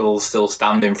candle still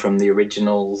standing from the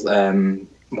original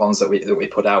ones that we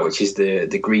put out, which is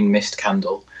the green mist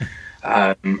candle,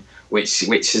 which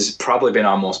has probably been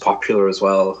our most popular as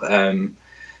well.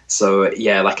 So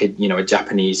yeah, like a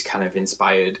Japanese kind of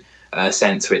inspired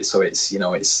scent to it. So it's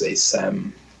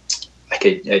like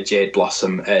a jade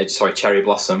blossom, cherry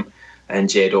blossom and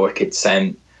jade orchid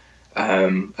scent.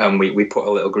 And we put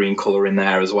a little green color in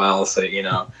there as well. So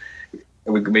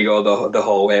we go the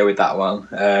whole way with that one.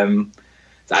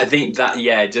 I think that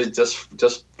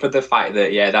just for the fact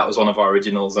that that was one of our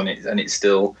originals and it's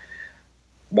still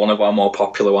one of our more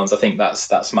popular ones. I think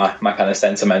that's my kind of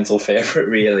sentimental favorite,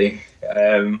 really.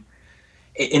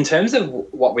 In terms of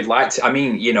what we'd like to, I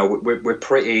mean, we're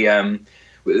pretty.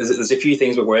 There's a few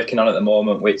things we're working on at the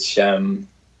moment, which I'm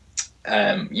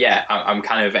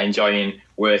kind of enjoying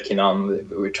working on.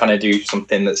 We're trying to do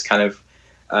something that's kind of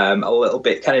a little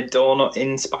bit kind of donut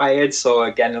inspired. So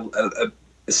again,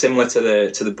 similar to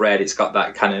the bread, it's got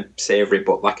that kind of savoury,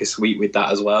 but like a sweet with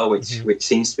that as well, which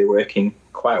seems to be working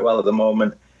quite well at the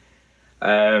moment.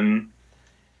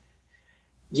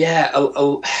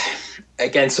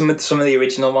 Again, some of the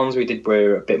original ones we did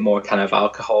were a bit more kind of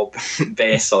alcohol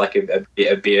based, so like a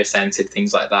bit of beer scented,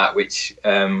 things like that, which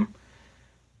again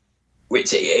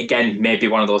may be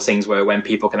one of those things where when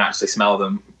people can actually smell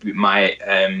them, it might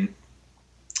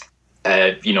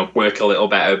work a little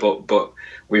better. But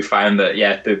we found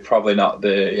that they're probably not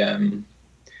the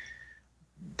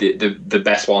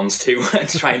best ones to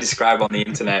try and describe on the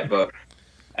internet, but.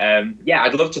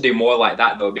 I'd love to do more like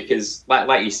that though, because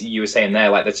like you were saying there,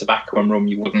 like the tobacco and rum,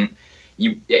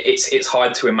 it's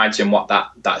hard to imagine what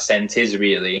that scent is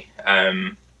really.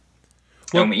 And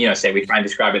say we try and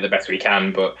describe it the best we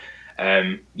can, but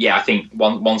I think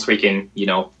once we can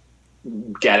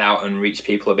get out and reach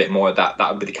people a bit more, that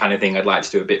would be the kind of thing I'd like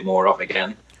to do a bit more of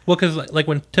again. Well, because like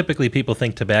when typically people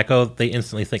think tobacco, they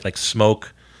instantly think like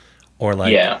smoke or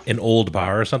like an old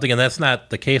bar or something, and that's not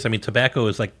the case. I mean, tobacco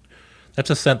is that's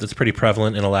a scent that's pretty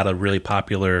prevalent in a lot of really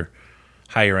popular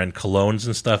higher end colognes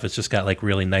and stuff. It's just got like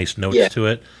really nice notes to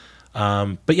it.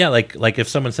 But yeah, like if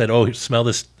someone said, "Oh, smell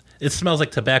this! It smells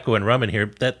like tobacco and rum in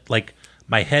here," that like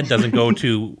my head doesn't go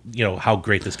to how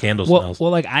great this candle smells.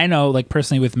 Well, like I know, like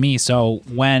personally with me. So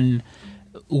when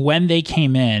they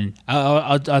came in,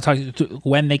 I'll talk.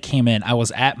 When they came in, I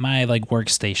was at my like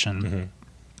workstation,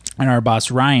 and our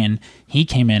boss Ryan, he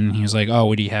came in and he was like, "Oh,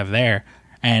 what do you have there?"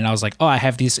 And I was like, "Oh, I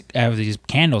have these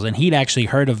candles," and he'd actually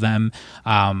heard of them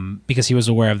because he was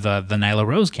aware of the Nyla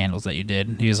Rose candles that you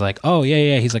did. He was like, "Oh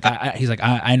yeah." He's like,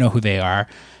 I know who they are,"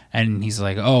 and he's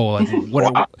like, "Oh,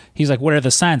 he's like, what are the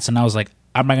scents?" And I was like,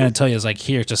 "I'm not gonna tell you." I was like,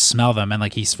 "Here, just smell them." And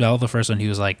like he smelled the first one.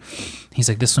 He's like,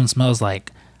 "This one smells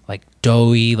like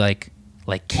doughy, like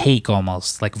cake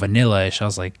almost, like vanilla-ish." I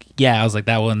was like, "Yeah." I was like,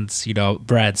 "That one's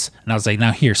breads." And I was like,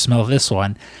 "Now here, smell this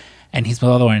one." And he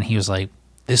smelled the other one, and he was like,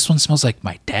 "This one smells like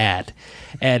my dad."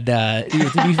 And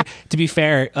to be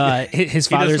fair, his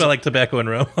father does smell like tobacco and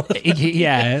rum.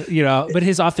 But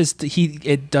his office,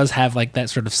 it does have like that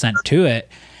sort of scent to it.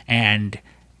 And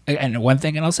one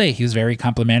thing, and I'll say, he was very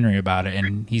complimentary about it,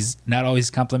 and he's not always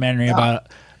complimentary about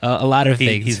a lot of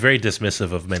things. He's very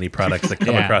dismissive of many products that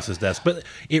come across his desk, but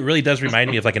it really does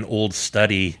remind me of like an old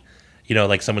study,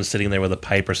 like someone sitting there with a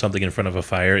pipe or something in front of a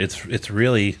fire. It's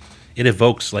really, it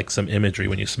evokes like some imagery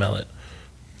when you smell it.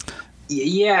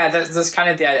 Yeah, that's kind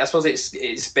of the. I suppose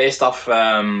it's based off.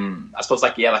 I suppose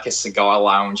like a cigar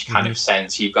lounge kind of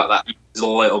sense. You've got that. There's a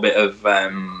little bit of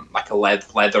like a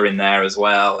leather in there as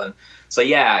well, and so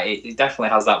yeah, it definitely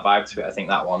has that vibe to it. I think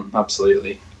that one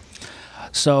absolutely.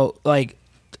 So like,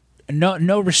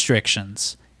 no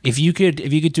restrictions. If you could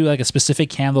do like a specific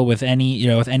candle with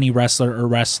any wrestler or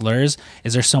wrestlers,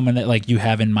 is there someone that like you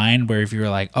have in mind where if you were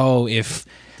like, oh, if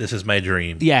this is my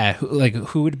dream, yeah, like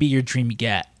who would be your dream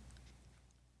get?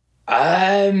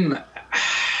 No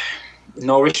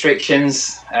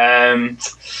restrictions. I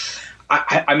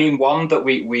mean, one that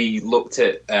we looked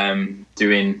at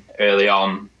doing early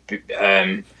on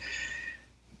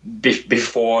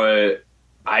before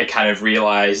I kind of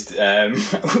realised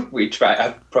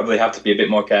I probably have to be a bit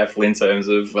more careful in terms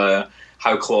of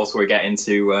how close we're getting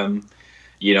to,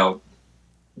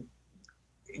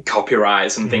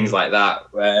 copyrights and things like that.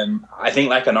 I think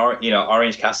like an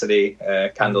Orange Cassidy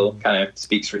candle kind of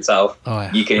speaks for itself. Oh,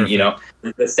 yeah, you can,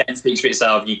 perfect. the scent speaks for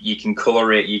itself. You can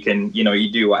color it. You can,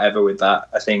 you do whatever with that.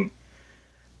 I think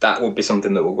that would be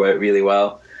something that would work really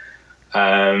well.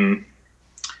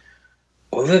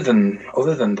 Other than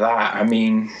that, I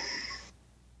mean,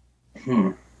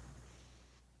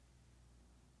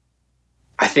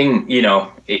 I think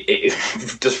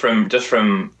it just from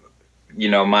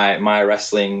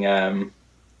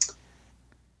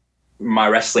my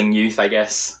wrestling youth, I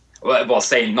guess. Well,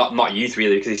 saying not youth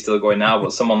really because he's still going now,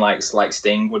 but someone like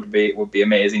Sting would be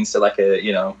amazing. So like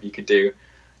you could do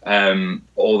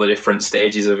all the different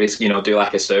stages of his, do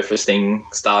like a Surfer Sting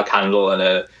style candle and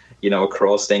a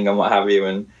Crow Sting and what have you.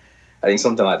 And I think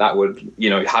something like that would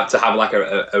have to have like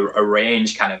a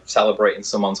range kind of celebrating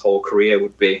someone's whole career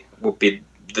would be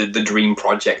the dream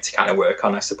project to kind of work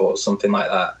on, I suppose, something like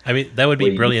that. I mean, that would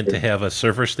be brilliant to have a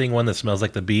Surfer Sting one that smells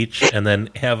like the beach, and then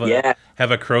have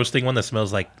a Crow Sting one that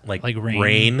smells like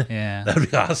rain. Yeah,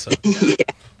 that'd be awesome.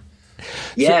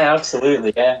 Yeah,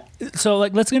 absolutely. Yeah. So,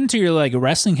 like, let's get into your like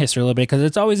wrestling history a little bit because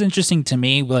it's always interesting to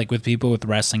me, like with people with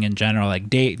wrestling in general. Like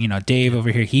Dave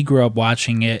over here, he grew up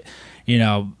watching it,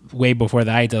 way before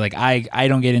that I did. Like, I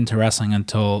don't get into wrestling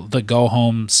until the Go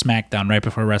Home SmackDown right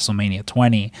before WrestleMania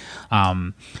 20.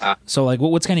 So, like,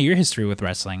 what's kind of your history with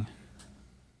wrestling?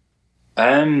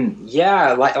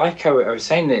 Yeah, like I was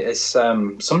saying, it's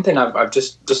something I've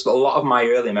just a lot of my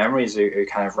early memories are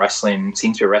kind of wrestling,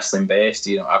 seem to be wrestling based.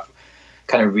 I've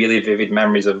kind of really vivid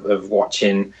memories of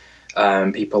watching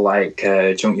people like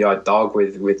Junkyard Dog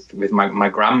with my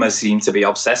grandma seemed to be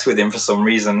obsessed with him for some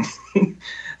reason.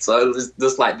 So it's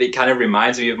just like it kind of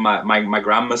reminds me of my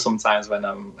grandma sometimes when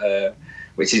I'm,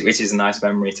 which is a nice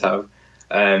memory to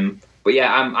have. But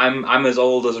yeah, I'm as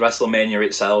old as WrestleMania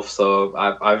itself, so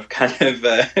I've kind of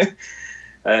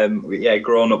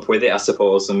grown up with it, I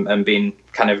suppose, and been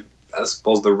kind of, I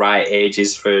suppose, the right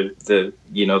ages for the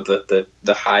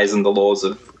the highs and the lows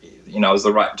of was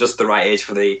the right age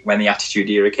for when the Attitude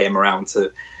Era came around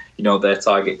to their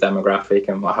target demographic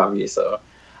and what have you. So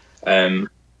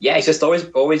it's just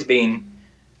always been,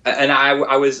 and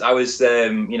I was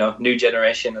new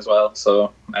generation as well.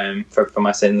 So for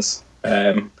my sins.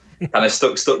 Kind of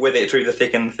stuck with it through the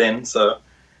thick and thin. So,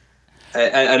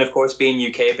 and of course, being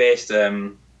UK based,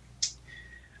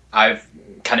 I've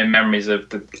kind of memories of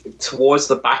towards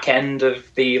the back end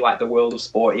of the World of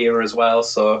Sport era as well.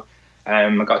 So,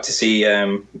 I got to see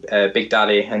Big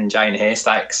Daddy and Giant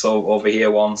Haystacks over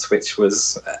here once, which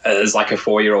was as like a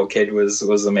 4-year-old kid was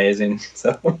amazing.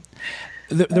 So,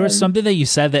 there was something that you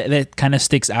said that kind of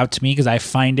sticks out to me because I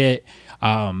find it.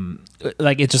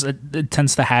 Like it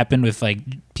tends to happen with like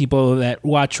people that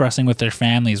watch wrestling with their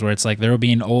families where it's like there will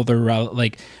be an older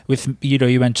like with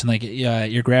you mentioned like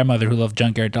your grandmother who loved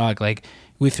Junkyard Dog. Like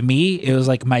with me it was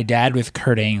like my dad with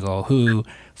Kurt Angle, who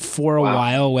for a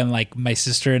while when like my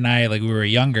sister and I like we were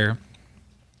younger,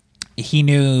 he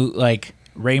knew like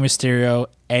Rey Mysterio,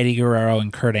 Eddie Guerrero,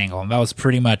 and Kurt Angle, and that was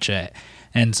pretty much it.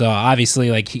 And so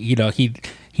obviously like he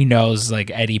knows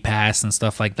like Eddie passed and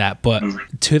stuff like that, but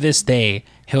to this day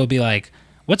he'll be like,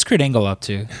 what's Kurt Angle up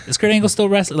to? Is Kurt Angle still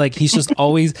wrestling? Like he's just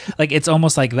always like, it's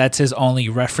almost like that's his only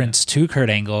reference to Kurt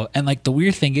Angle. And like the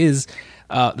weird thing is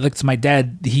like to my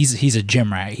dad, he's a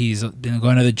gym rat. He's been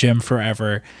going to the gym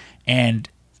forever, and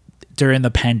during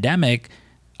the pandemic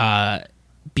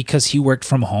because he worked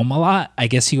from home a lot, I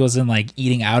guess he wasn't like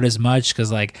eating out as much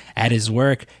because like at his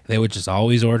work they would just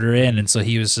always order in, and so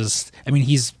he was just, I mean,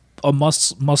 he's a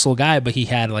muscle guy, but he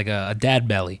had like a dad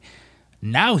belly.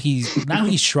 Now he's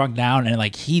shrunk down and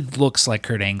like he looks like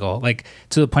Kurt Angle, like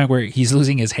to the point where he's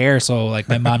losing his hair. So like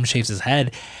my mom shaves his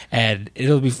head, and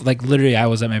it'll be like literally I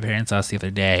was at my parents' house the other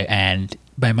day and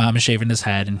my mom is shaving his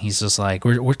head, and he's just like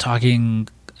we're talking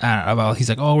well, he's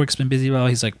like, oh, work's been busy. Well,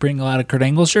 he's like, bring a lot of Kurt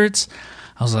Angle shirts.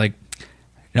 I was like,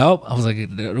 nope. I was like,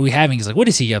 what are we having? He's like, what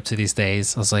is he up to these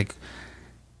days? I was like,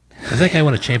 does that guy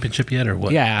win a championship yet or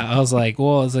what? yeah. I was like,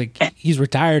 well, it's like he's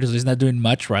retired, so he's not doing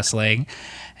much wrestling.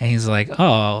 And he's like,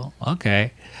 oh,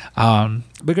 okay.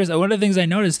 Because one of the things I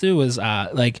noticed too was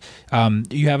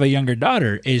you have a younger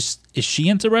daughter. Is she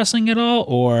into wrestling at all?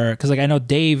 Or because like I know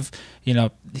Dave,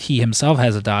 he himself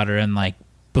has a daughter, and like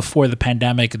before the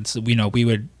pandemic, and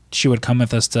she would come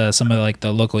with us to some of like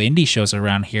the local indie shows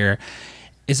around here.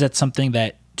 Is that something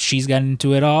that she's gotten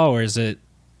into at all, or is it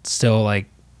still like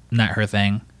not her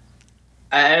thing?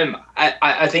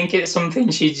 I think it's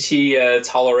something she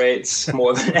tolerates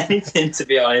more than anything. To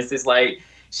be honest, it's like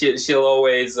she'll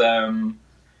always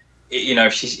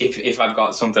if I've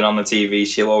got something on the TV,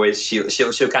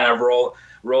 she'll kind of roll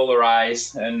her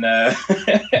eyes and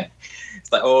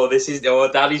it's like, oh,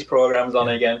 Daddy's program's on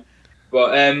again.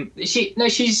 But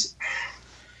she's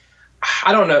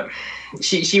I don't know.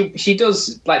 She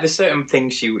does like there's certain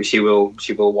things she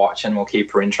will watch and will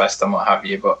keep her interest and what have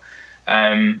you. But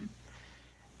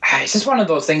it's just one of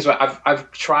those things where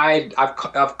I've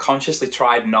consciously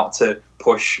tried not to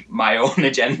push my own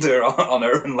agenda on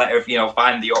her and let her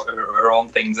find her own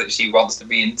things that she wants to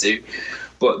be into.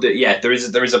 But there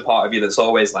is a part of you that's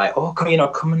always like, oh, come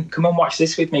and watch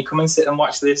this with me. Come and sit and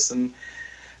watch this, and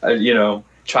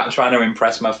trying to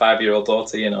impress my 5-year-old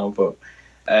daughter. But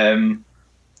I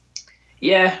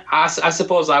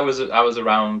suppose I was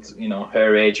around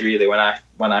her age really when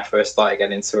I first started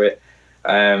getting into it.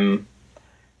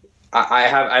 I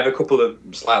have a couple of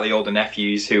slightly older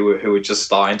nephews who are just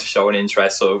starting to show an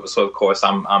interest. So of course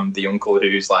I'm the uncle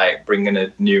who's like bringing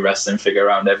a new wrestling figure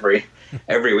around every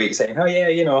week, saying, oh yeah,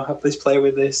 have this play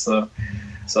with this. So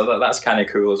that's kind of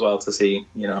cool as well to see.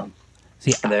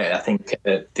 See, I think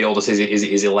the oldest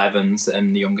is 11,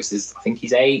 and the youngest is, I think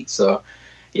he's 8. So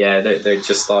yeah, they're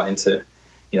just starting to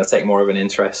take more of an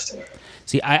interest.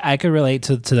 See, I could relate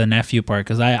to the nephew part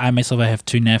because I myself, I have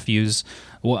 2 nephews.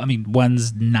 Well, I mean,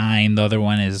 one's 9, the other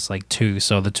one is like 2.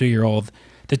 So the 2-year-old,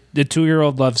 the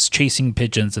 2-year-old loves chasing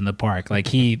pigeons in the park. Like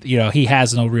he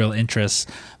has no real interest.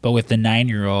 But with the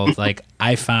 9-year-old, like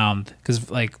I found,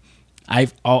 because like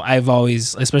I've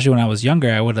always, especially when I was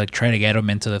younger, I would like try to get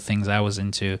him into the things I was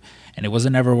into, and it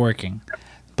wasn't ever working.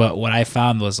 But what I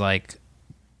found was like,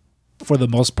 for the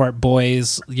most part,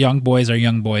 young boys are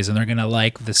young boys, and they're gonna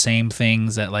like the same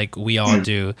things that like we all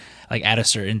do, like at a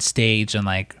certain stage. And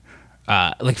like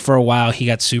for a while, he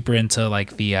got super into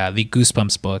like the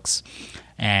Goosebumps books,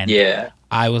 and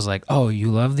I was like, oh,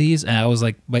 you love these? And I was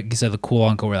like you said, the cool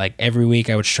uncle, where like every week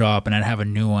I would show up and I'd have a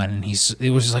new one, and it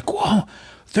was just like, whoa,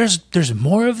 there's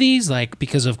more of these, like,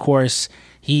 because of course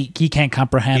he can't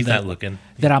comprehend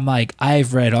that I'm like,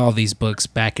 I've read all these books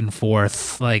back and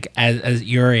forth, like as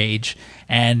your age.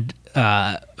 And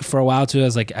for a while too, I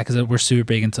was like, because we're super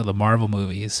big into the Marvel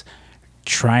movies,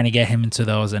 trying to get him into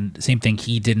those, and same thing,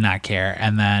 he did not care.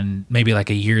 And then maybe like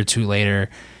a year or 2 later,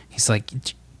 he's like,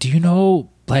 do you know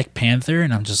Black Panther?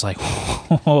 And I'm just like,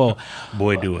 oh,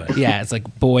 boy do I. Yeah, it's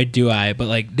like, boy do I. But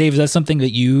like, Dave, is that something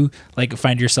that you like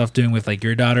find yourself doing with like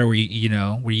your daughter, where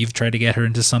where you've tried to get her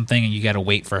into something and you got to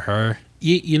wait for her?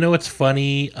 It's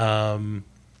funny. So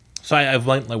I've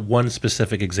like one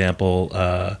specific example.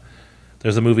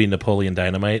 There's a movie, Napoleon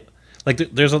Dynamite. Like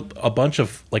there's a bunch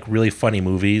of like really funny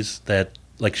movies that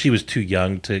like she was too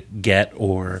young to get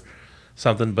or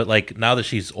something, but like now that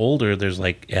she's older, there's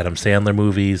like Adam Sandler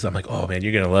movies. I'm like, oh man,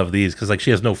 you're gonna love these, because like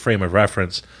she has no frame of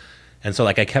reference. And so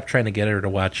like I kept trying to get her to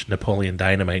watch Napoleon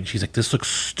Dynamite, and she's like, this looks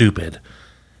stupid.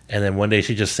 And then one day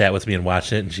she just sat with me and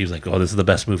watched it, and she was like, oh, this is the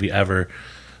best movie ever.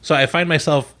 So I find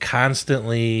myself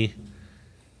constantly,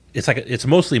 it's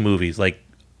mostly movies. Like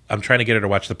I'm trying to get her to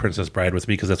watch The Princess Bride with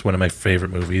me, because that's one of my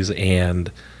favorite movies,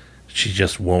 and she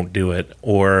just won't do it.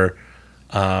 Or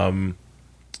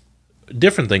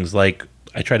different things, like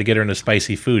I try to get her into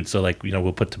spicy food, so like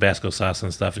we'll put Tabasco sauce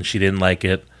and stuff, and she didn't like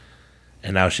it,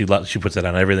 and now she puts it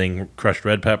on everything, crushed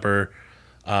red pepper.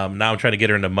 Now I'm trying to get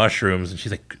her into mushrooms, and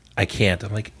she's like, I can't.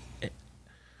 I'm like,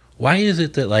 why is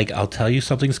it that like I'll tell you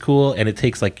something's cool, and it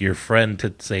takes like your friend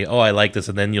to say, oh, I like this,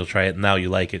 and then you'll try it and now you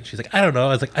like it? And she's like, I don't know.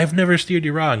 I was like, I've never steered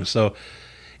you wrong. So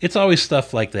it's always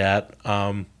stuff like that.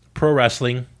 Pro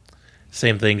wrestling,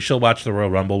 same thing. She'll watch the Royal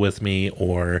Rumble with me,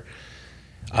 or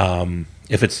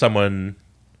if it's someone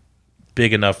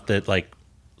big enough that like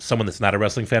someone that's not a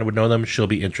wrestling fan would know them, she'll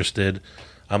be interested.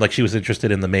 Like she was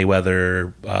interested in the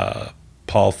Mayweather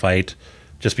Paul fight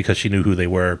just because she knew who they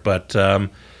were. But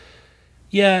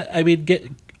yeah, I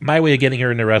mean, my way of getting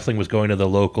her into wrestling was going to the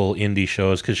local indie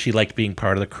shows because she liked being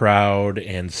part of the crowd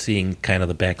and seeing kind of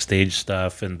the backstage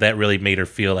stuff, and that really made her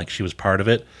feel like she was part of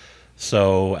it.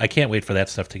 So I can't wait for that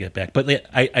stuff to get back. But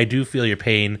I do feel your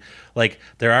pain. Like,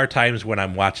 there are times when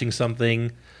I'm watching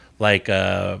something like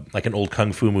an old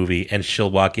kung fu movie, and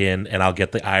she'll walk in and I'll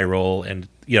get the eye roll, and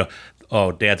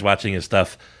oh, Dad's watching his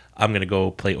stuff. I'm gonna go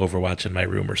play Overwatch in my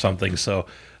room or something. So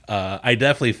I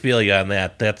definitely feel you on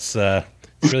that. That's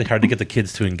it's really hard to get the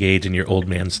kids to engage in your old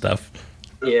man stuff.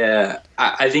 Yeah,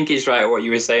 I think it's right what you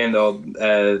were saying though.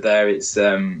 There, it's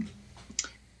as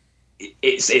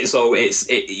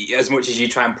much as you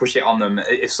try and push it on them,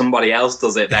 if somebody else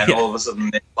does it, then all of a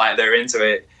sudden like they're into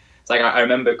it. It's like I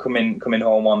remember coming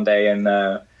home one day and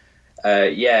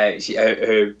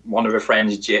one of her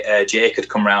friends Jake had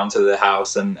come round to the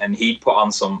house and he'd put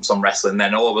on some wrestling.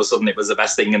 Then all of a sudden it was the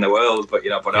best thing in the world. But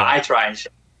I try and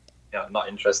not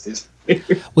interested.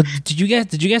 Well, did you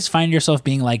guys find yourself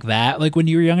being like that, like when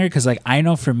you were younger? Because like I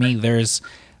know for me, there's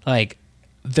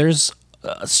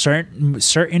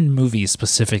certain movies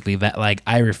specifically that like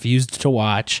I refused to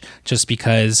watch just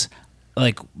because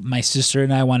like my sister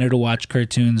and I wanted to watch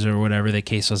cartoons or whatever the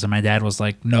case was, and my dad was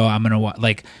like, "No, I'm gonna watch."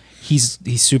 Like he's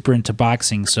super into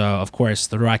boxing, so of course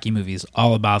the Rocky movies,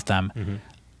 all about them. Mm-hmm.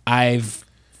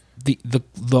 The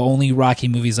only Rocky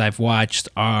movies I've watched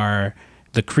are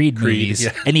the Creed movies,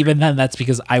 yeah. And even then, that's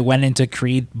because I went into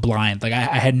Creed blind. Like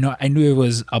I knew it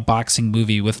was a boxing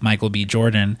movie with Michael B.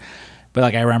 Jordan, but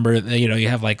like I remember, you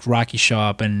have like Rocky show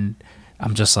up, and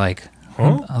I'm just like,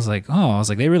 huh? I was like,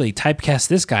 they really typecast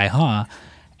this guy, huh?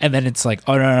 And then it's like,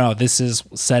 oh no, this is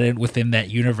set within that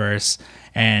universe,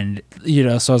 and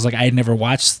so I was like, I never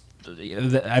watched.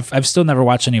 I've still never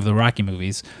watched any of the Rocky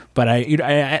movies, but I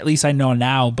at least I know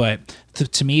now. But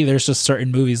to me, there's just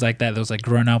certain movies like that was like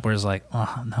growing up where it's like,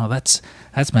 oh no, that's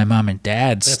my mom and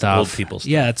dad's stuff. Old people stuff.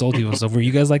 Yeah, it's old people stuff. Were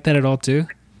you guys like that at all too?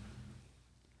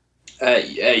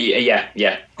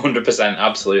 Yeah, 100%,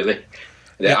 absolutely.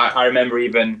 Yeah. I remember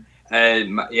even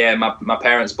my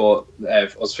parents bought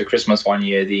us for Christmas one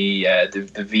year the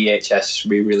VHS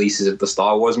re-releases of the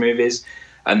Star Wars movies,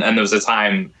 and there was a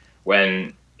time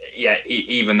when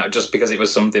even just because it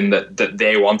was something that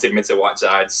they wanted me to watch,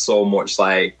 I had so much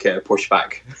like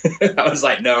pushback. I was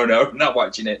like, no, not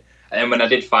watching it. And then when I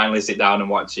did finally sit down and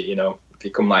watch it,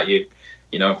 become like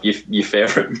your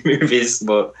favorite movies.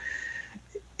 But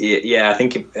I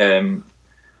think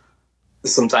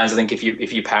sometimes I think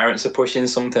if your parents are pushing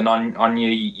something on you,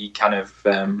 you kind of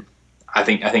I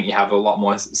think you have a lot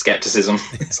more skepticism.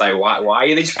 It's like, why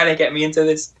are they trying to get me into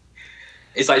this?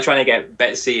 It's like trying to get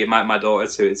Betsy, my daughter,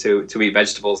 to eat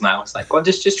vegetables now. It's like, well,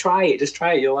 just try it. Just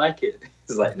try it. You'll like it.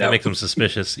 It's like, no. That makes them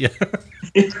suspicious. Yeah.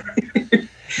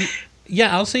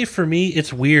 Yeah, I'll say for me,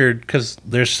 it's weird because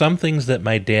there's some things that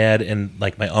my dad and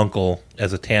like my uncle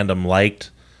as a tandem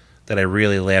liked that I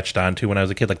really latched onto when I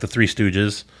was a kid, like the Three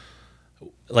Stooges.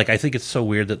 Like, I think it's so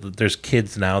weird that there's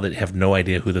kids now that have no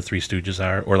idea who the Three Stooges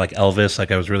are, or like Elvis.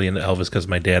 Like, I was really into Elvis because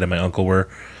my dad and my uncle were.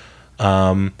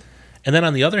 And then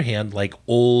on the other hand, like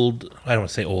old, I don't want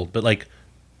to say old, but like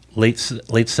late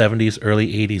 70s,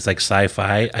 early 80s, like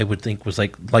sci-fi, I would think was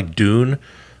like Dune.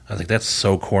 I was like, that's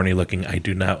so corny looking. I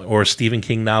do not. Or Stephen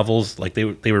King novels. Like they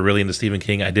were really into Stephen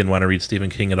King. I didn't want to read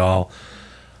Stephen King at all.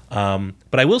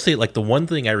 But I will say, like, the one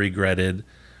thing I regretted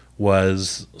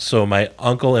was, so my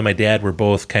uncle and my dad were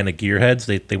both kind of gearheads.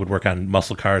 They would work on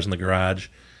muscle cars in the garage.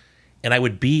 And I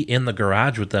would be in the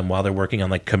garage with them while they're working on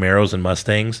like Camaros and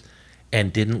Mustangs,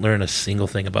 and didn't learn a single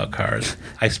thing about cars.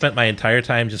 I spent my entire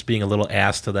time just being a little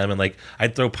ass to them, and like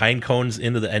I'd throw pine cones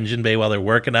into the engine bay while they're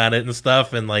working on it and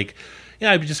stuff, and like,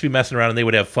 I'd just be messing around, and they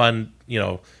would have fun,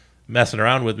 messing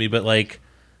around with me. But like,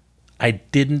 I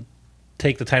didn't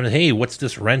take the time to, hey, what's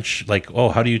this wrench? Like, oh,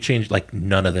 how do you change? Like,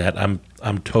 none of that. I'm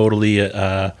totally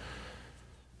a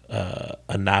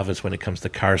novice when it comes to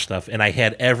car stuff, and I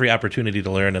had every opportunity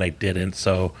to learn, and I didn't.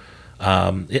 So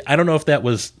I don't know if that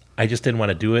was, I just didn't want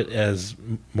to do it, as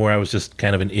more I was just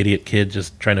kind of an idiot kid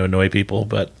just trying to annoy people.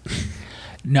 But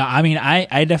no, I mean,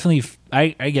 I definitely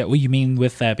I get what you mean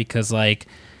with that, because like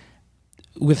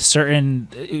with certain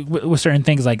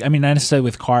things, like, I mean, not necessarily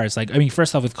with cars. Like, I mean,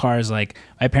 first off, with cars, like,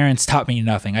 my parents taught me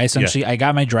nothing. I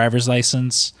got my driver's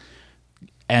license,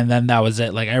 and then that was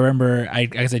it. Like, I remember I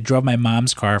drove my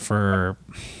mom's car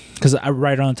because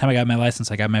right around the time I got my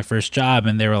license, I got my first job,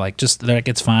 and they were like,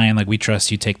 it's fine. Like, we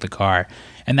trust you, take the car.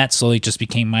 And that slowly just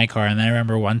became my car. And then I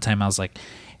remember one time I was like,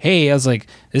 hey, I think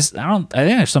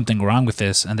there's something wrong with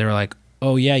this. And they were like,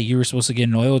 oh yeah, you were supposed to get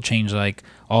an oil change like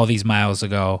all these miles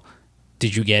ago.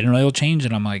 Did you get an oil change?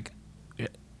 And I'm like,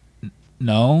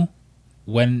 no.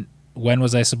 When when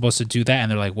was I supposed to do that?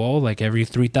 And they're like, well, like every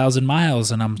 3,000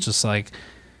 miles. And I'm just like,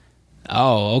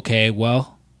 oh, okay,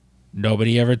 well,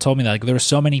 nobody ever told me that. Like, there were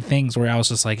so many things where I was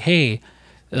just like, hey,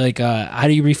 like, how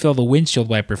do you refill the windshield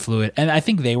wiper fluid? And I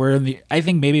think I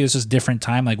think maybe it was just different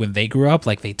time. Like when they grew up,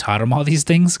 like they taught them all these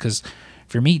things. Cause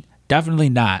for me, definitely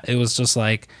not. It was just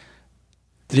like,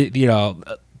 you know,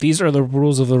 these are the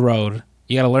rules of the road.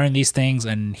 You got to learn these things,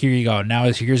 and here you go.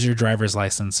 Now here's your driver's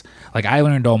license. Like, I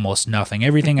learned almost nothing.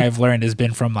 Everything I've learned has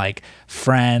been from, like,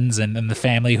 friends and the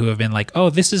family who have been like, oh,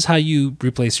 this is how you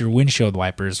replace your windshield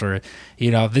wipers, or,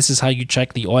 you know, this is how you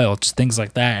check the oil, just things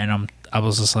like that. And I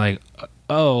was just like,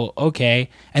 oh, okay.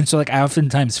 And so, like, I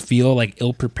oftentimes feel, like,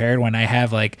 ill-prepared when I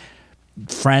have, like,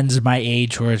 friends my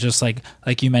age who are just like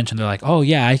you mentioned, they're like, oh,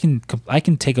 yeah, I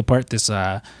can take apart this,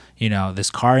 you know, this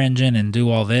car engine and do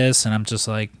all this. And I'm just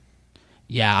like,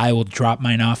 yeah, I will drop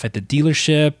mine off at the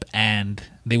dealership and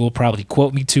they will probably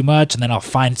quote me too much, and then I'll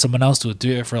find someone else who will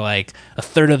do it for like a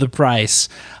third of the price.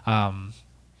 But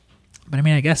I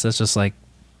mean, I guess that's just like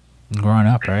growing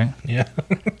up, right? Yeah.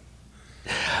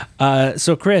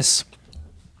 So Chris,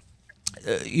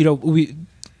 you know, we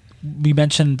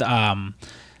mentioned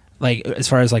like as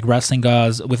far as like wrestling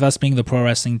goes, with us being the Pro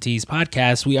Wrestling Tees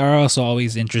podcast, we are also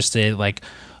always interested, like,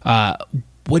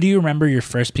 what do you remember your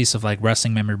first piece of like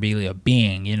wrestling memorabilia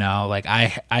being? You know, like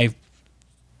I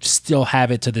still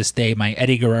have it to this day, my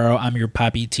Eddie Guerrero I'm Your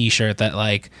Papi t-shirt that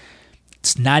like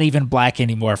it's not even black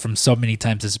anymore from so many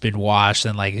times it's been washed,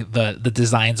 and like the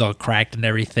design's all cracked and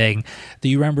everything. Do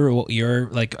you remember what your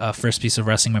like first piece of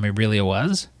wrestling memorabilia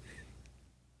was?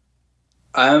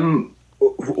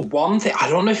 One thing, I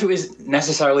don't know if it was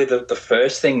necessarily the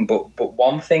first thing, but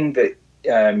one thing that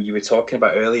you were talking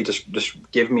about earlier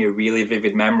just give me a really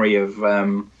vivid memory of,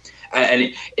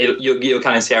 and you'll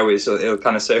kind of see how it'll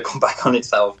kind of circle back on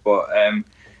itself. But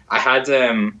I had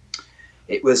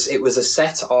it was a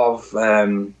set of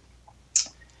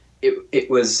it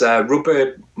was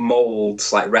rubber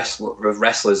molds like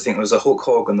wrestlers. I think there was a Hulk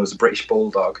Hogan, there was a British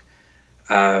Bulldog.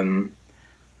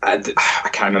 I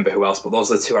can't remember who else, but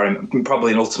those are the two I remember.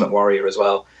 Probably an Ultimate Warrior as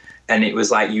well. And it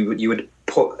was like you would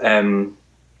put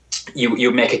you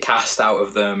would make a cast out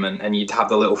of them, and you'd have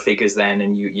the little figures then,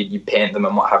 and you'd paint them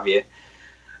and what have you.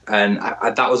 And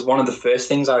that was one of the first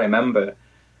things I remember.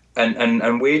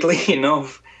 And weirdly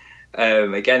enough,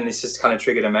 again, this just kind of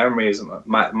triggered a memory. Is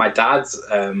my dad's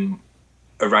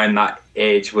around that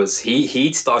age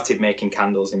he'd started making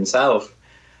candles himself,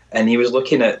 and he was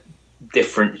looking at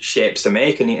different shapes to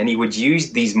make, and he would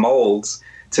use these molds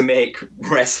to make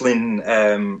wrestling,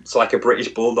 so like a British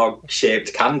Bulldog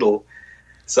shaped candle.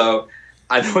 So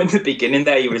I know in the beginning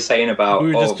there you were saying about,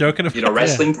 we were just joking about, you know,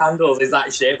 wrestling candles, is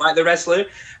that shaped like the wrestler?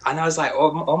 And I was like,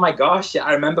 oh my gosh, yeah,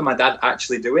 I remember my dad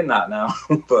actually doing that now.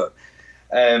 But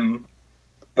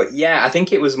yeah, I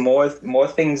think it was more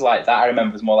things like that. I remember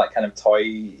it was more like kind of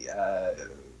toy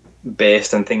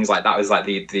based and things like that. It was like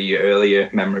the earlier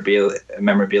memorabilia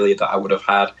that I would have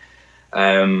had.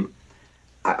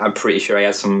 I'm pretty sure I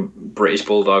had some British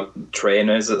Bulldog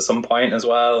trainers at some point as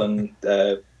well, and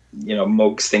you know,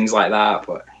 mugs, things like that.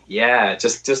 But yeah,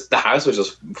 just the house was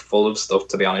just full of stuff,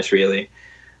 to be honest, really.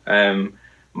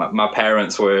 My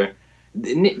parents were,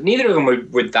 neither of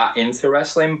them were that into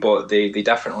wrestling, but they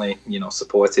definitely, you know,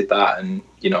 supported that. And,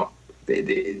 you know,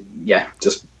 they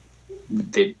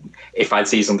if I'd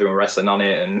see something with wrestling on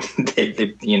it, and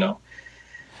they you know,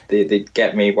 they'd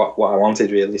get me what I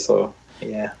wanted, really. So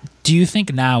yeah. Do you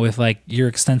think now, with like your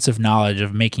extensive knowledge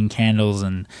of making candles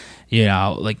and, you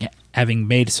know, like having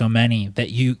made so many,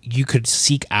 that you could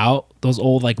seek out those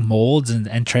old like molds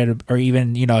and try to, or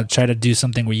even, you know, try to do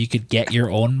something where you could get your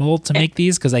own mold to make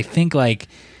these? Because I think like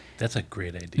that's a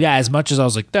great idea. Yeah, as much as I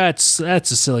was like, that's a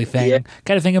silly thing. Yeah.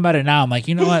 Kind of thinking about it now, I'm like,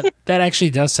 you know what, that actually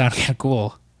does sound kind of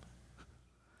cool.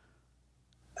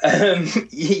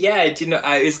 Yeah, you know,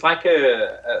 it's like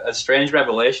a strange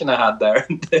revelation I had there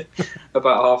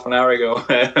about half an hour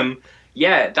ago.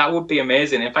 Yeah, that would be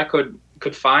amazing if I could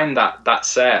find that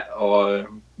set, or,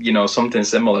 you know, something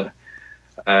similar.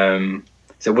 So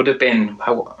it would have been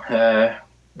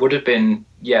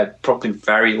yeah, probably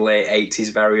very late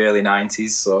 80s, very early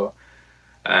 90s. So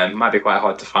might be quite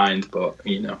hard to find, but,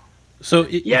 you know. So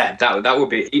yeah, that would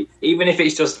be, even if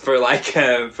it's just for like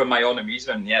for my own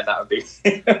amusement. Yeah, that would be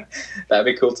that'd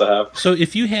be cool to have. So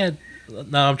if you had,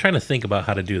 now I'm trying to think about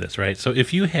how to do this, right? So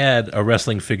if you had a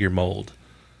wrestling figure mold,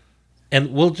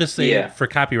 and we'll just say for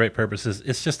copyright purposes,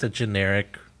 it's just a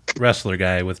generic wrestler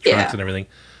guy with trunks and everything.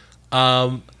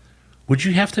 Would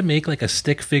you have to make like a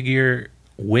stick figure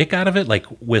wick out of it, like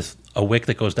with a wick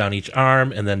that goes down each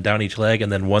arm and then down each leg,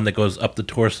 and then one that goes up the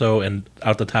torso and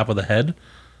out the top of the head?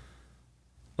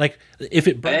 Like if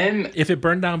it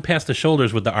burned down past the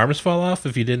shoulders, would the arms fall off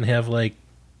if you didn't have like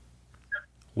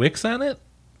wicks on it?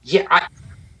 Yeah,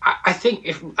 I think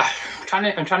if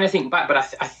I'm trying to think back, but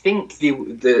I think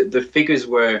the figures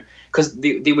were, because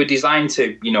they were designed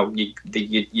to, you know,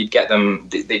 you'd get them,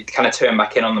 they kind of turn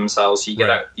back in on themselves. You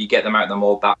get them out of the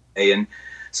mold that way, and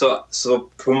so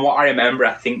from what I remember,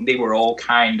 I think they were all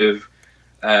kind of,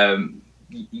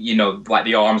 you know, like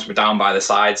the arms were down by the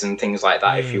sides and things like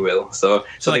that, if you will. So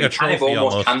like they a were kind of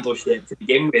almost candle shaped to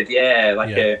begin with,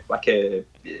 like a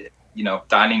you know,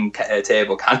 dining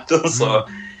table candle. So.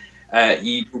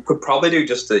 You could probably do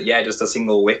just a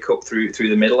single wick up through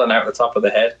the middle and out the top of the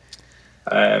head.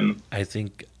 I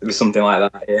think it was something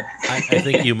like that. Yeah, I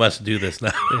think you must do this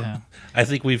now. Yeah. I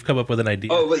think we've come up with an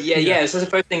idea. Oh, well, yeah. This is the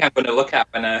first thing I'm going to look at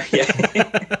when.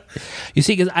 You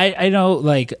see, because I know,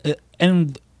 like,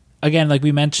 and again, like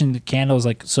we mentioned candles,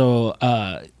 like, so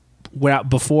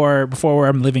before where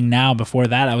I'm living now, before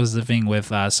that I was living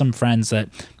with some friends that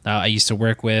I used to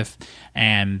work with,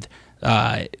 and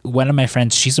one of my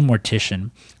friends, she's a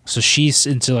mortician, so she's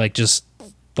into like just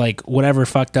like whatever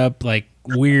fucked up like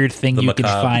weird thing you can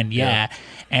find.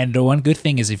 And the one good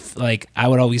thing is, if like I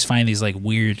would always find these like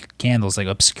weird candles, like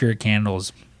obscure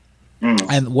candles.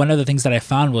 And one of the things that I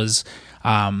found was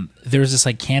there was this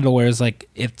like candle where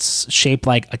it's shaped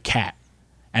like a cat,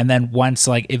 and then once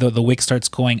like the wick starts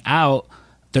going out,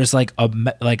 there's like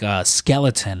a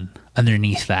skeleton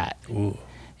underneath that. Ooh.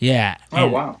 Yeah.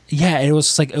 And, wow. Yeah, it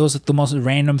was the most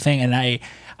random thing, and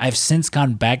I've since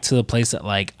gone back to the place that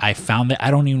like I found it.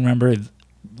 I don't even remember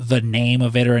the name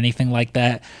of it or anything like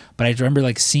that, but I remember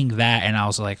like seeing that, and I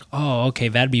was like, oh, okay,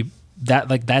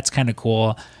 that's kind of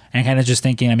cool. And kind of just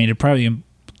thinking, I mean, it probably,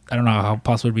 I don't know how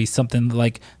possible it would be something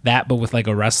like that, but with like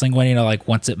a wrestling one, you know, like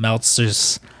once it melts,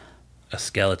 there's a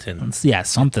skeleton. Yeah,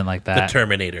 something like that. The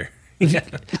Terminator.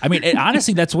 I mean,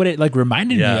 honestly, that's what it like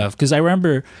reminded me of, because I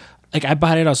remember. Like, I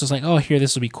bought it, I was just like, oh, here,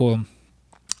 this will be cool.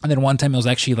 And then one time it was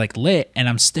actually, like, lit, and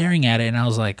I'm staring at it, and I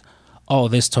was like, oh,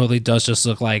 this totally does just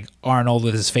look like Arnold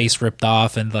with his face ripped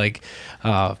off and, like,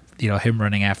 you know, him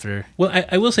running after. Well,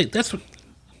 I will say, that's what,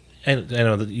 and I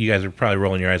know that you guys are probably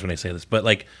rolling your eyes when I say this, but,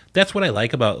 like, that's what I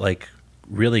like about, like,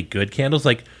 really good candles.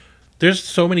 Like, there's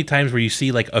so many times where you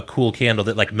see, like, a cool candle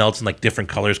that, like, melts and, like, different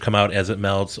colors come out as it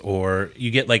melts, or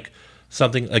you get, like,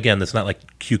 something, again, that's not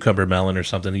like cucumber melon or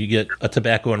something. You get a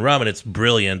tobacco and rum, and it's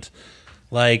brilliant.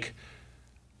 Like,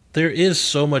 there is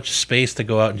so much space to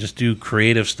go out and just do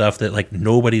creative stuff that, like,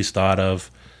 nobody's thought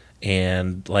of.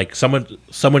 And, like, someone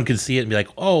can see it and be like,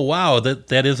 oh, wow,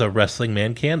 that is a wrestling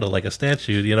man candle, like a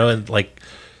statue, you know? And, like,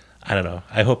 I don't know.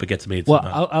 I hope it gets made.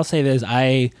 Well, I'll say this.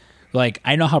 I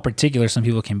know how particular some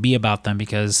people can be about them,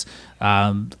 because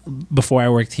before I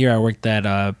worked here, I worked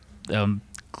at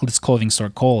this clothing store,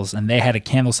 Kohl's, and they had a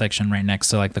candle section right next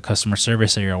to like the customer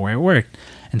service area where I worked.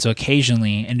 And so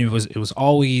occasionally, and it was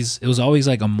always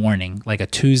like a morning, like a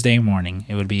Tuesday morning,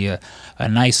 it would be a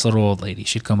nice little old lady.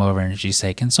 She'd come over and she'd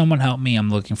say, "Can someone help me? I'm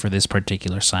looking for this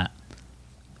particular scent."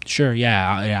 Sure,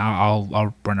 yeah,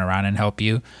 I'll run around and help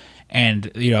you.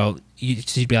 And you know,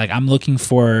 she'd be like, "I'm looking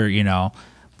for, you know,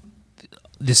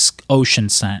 this ocean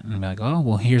scent," and I'd be like, "Oh,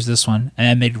 well, here's this one."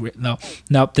 And then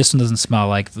nope, this one doesn't smell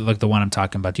like the one I'm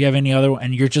talking about. Do you have any other one?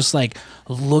 And you're just like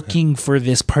looking for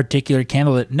this particular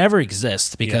candle that never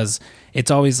exists, because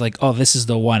it's always like, oh, this is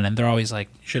the one, and they're always like,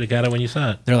 you should have got it when you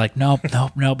saw it. They're like, nope,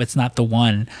 it's not the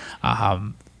one.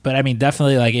 But I mean,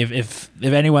 definitely, like if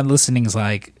anyone listening is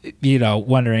like, you know,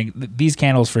 wondering, these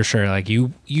candles for sure, like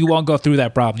you won't go through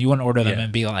that problem. You won't order them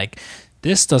and be like,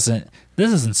 this doesn't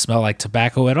smell like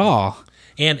tobacco at all.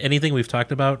 And anything we've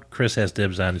talked about, Chris has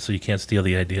dibs on, so you can't steal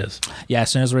the ideas. Yeah,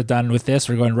 as soon as we're done with this,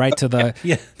 we're going right to the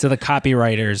to the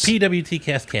copywriters. PWT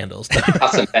Cast Candles.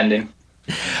 That's impending.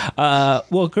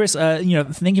 Well, Chris, you know,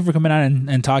 thank you for coming on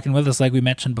and talking with us. Like we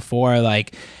mentioned before,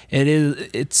 like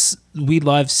we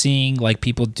love seeing like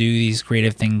people do these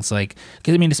creative things, like,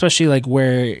 because I mean, especially like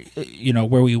where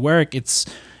we work, it's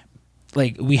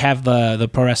like we have the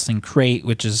Pro Wrestling Crate,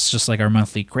 which is just like our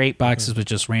monthly crate boxes with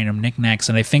just random knickknacks,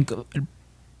 and I think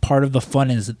part of the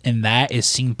fun in that is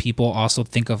seeing people also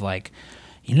think of like,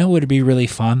 you know, would it be really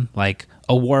fun, like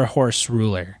a war horse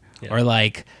ruler, or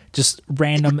like just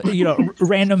random, you know,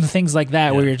 random things like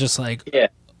that, where you're just like,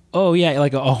 oh yeah,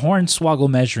 like a hornswoggle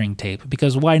measuring tape,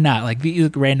 because why not? Like these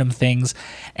random things.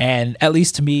 And at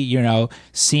least to me, you know,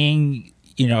 seeing,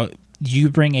 you know,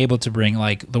 you able to bring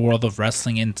like the world of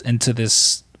wrestling into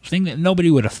this thing that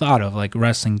nobody would have thought of, like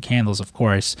wrestling candles, of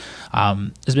course,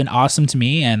 has been awesome to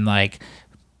me. And like,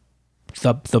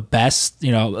 the best.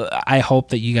 You know, I hope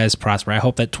that you guys prosper. I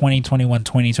hope that 2021,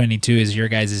 2022 is your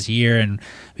guys' year, and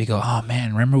we go, oh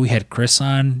man, remember we had Chris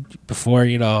on before,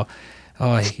 you know.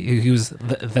 Oh, he was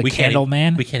the candle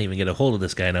man. We can't even get a hold of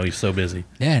this guy now. He's so busy.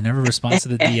 Yeah, never responds to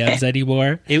the DMs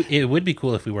anymore. It would be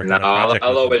cool if we worked on a project.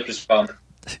 I'll always respond.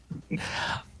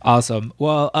 Awesome.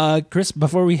 Well, Chris,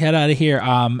 before we head out of here,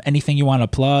 anything you want to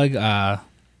plug?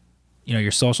 You know,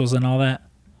 your socials and all that.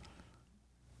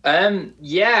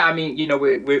 Yeah, I mean, you know,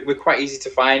 we're quite easy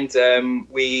to find.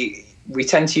 We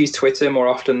tend to use Twitter more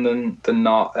often than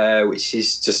not, which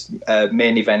is just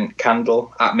Main Event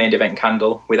Candle, at Main Event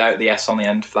Candle, without the S on the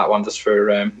end for that one, just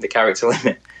for the character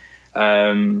limit.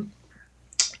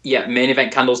 Yeah,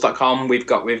 maineventcandles.com. We've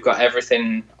got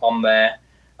everything on there.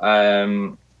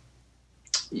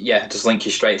 Yeah, just link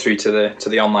you straight through to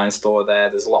the online store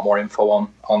there. There's a lot more info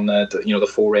on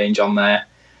the full range on there.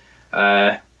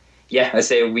 Yeah, I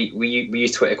say we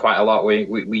use Twitter quite a lot.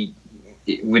 We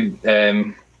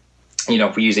you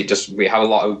know, we use it, just we have a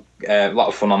lot of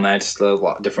fun on there, just a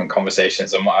lot of different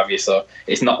conversations and what have you. So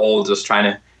it's not all just trying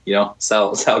to, you know,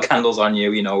 sell candles on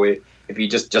you. You know, if you're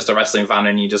just a wrestling fan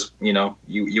and you just, you know,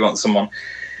 you want someone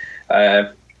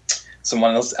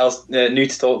else new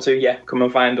to talk to, yeah, come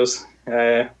and find us.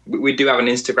 We do have an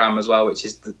Instagram as well, which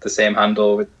is the same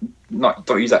handle.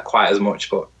 Don't use that quite as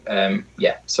much, but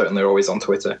yeah, certainly always on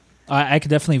Twitter. I could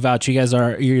definitely vouch. You guys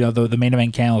are, you know, the Main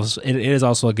Event Candles. It is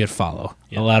also a good follow.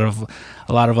 Yeah.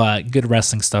 A lot of good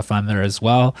wrestling stuff on there as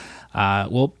well.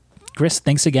 Well, Chris,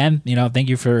 thanks again. You know, thank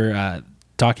you for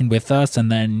talking with us,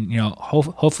 and then, you know,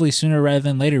 hopefully sooner rather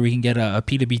than later we can get a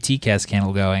PWT cast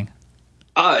candle going.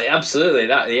 Oh, absolutely.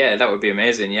 That would be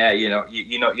amazing. Yeah, you know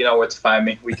where to find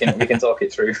me. We can talk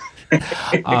it through.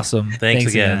 Awesome.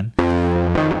 Thanks again.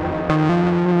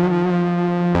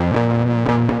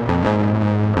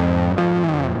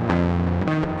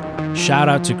 Shout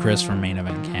out to Chris from Main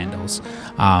Event Candles.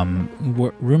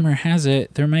 Rumor has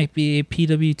it there might be a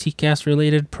PWT cast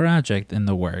related project in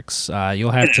the works.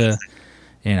 You'll have to,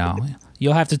 you know,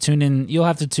 you'll have to tune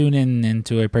in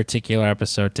into a particular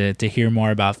episode to hear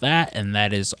more about that. And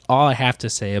that is all I have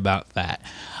to say about that.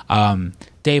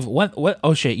 Dave, what?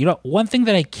 Oh shit! You know, one thing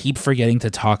that I keep forgetting to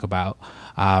talk about.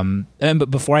 But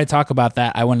before I talk about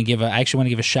that, I actually want to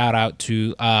give a shout out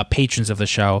to patrons of the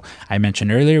show. I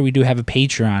mentioned earlier we do have a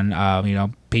Patreon. You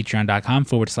know,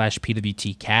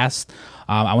 patreon.com/PWTcast.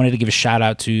 I wanted to give a shout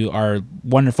out to our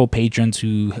wonderful patrons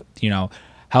who, you know,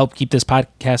 help keep this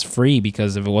podcast free,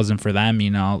 because if it wasn't for them,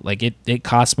 you know, like it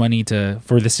costs money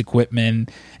for this equipment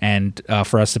and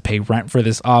for us to pay rent for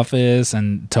this office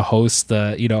and to host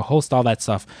host all that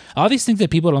stuff. All these things that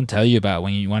people don't tell you about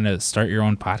when you want to start your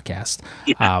own podcast.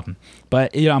 Yeah.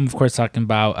 But you know, I'm of course talking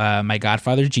about my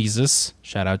godfather Jesus.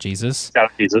 Shout out Jesus. Shout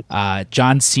out Jesus.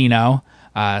 John Cena,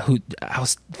 who I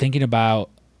was thinking about.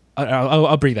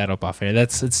 I'll bring that up off here.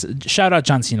 It's shout out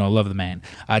John Cena, love the man.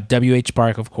 WH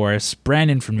Park, of course.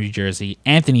 Brandon from New Jersey.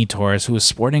 Anthony Torres, who is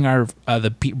sporting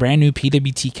brand new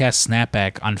PWT cast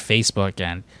snapback on Facebook,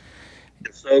 and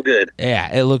it's so good.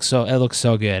 Yeah, it looks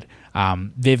so good.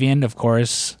 Vivian, of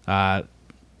course.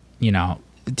 You know,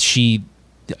 she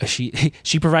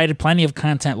provided plenty of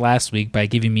content last week by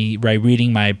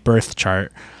reading my birth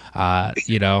chart.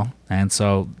 You know, and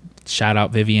so shout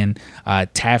out Vivian.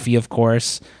 Taffy, of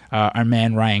course. Our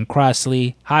man Ryan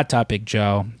Crossley, Hot Topic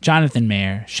Joe, Jonathan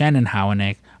Mayer, Shannon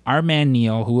Howanick, our man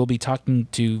Neil, who we'll be talking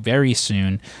to very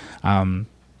soon, the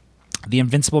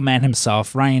Invincible Man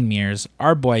himself, Ryan Mears,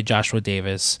 our boy Joshua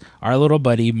Davis, our little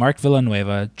buddy Mark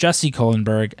Villanueva, Jesse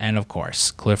Kohlenberg, and of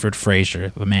course Clifford Frazier,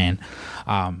 the man.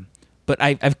 But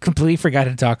I've completely forgot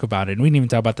to talk about it, and we didn't even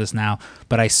talk about this now,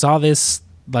 but I saw this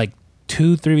like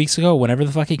 2-3 weeks ago, whenever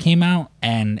the fuck it came out,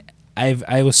 and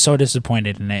I was so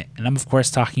disappointed in it. And I'm of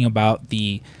course talking about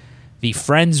the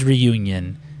Friends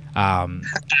reunion. I'm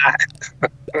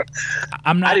not.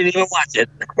 I didn't even watch it.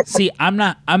 See, I'm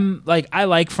like, I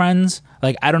like Friends.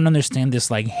 Like, I don't understand this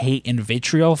like hate and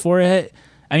vitriol for it.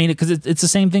 I mean, because it's the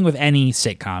same thing with any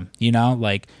sitcom, you know.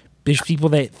 Like, there's people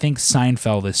that think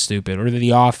Seinfeld is stupid, or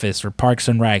The Office, or Parks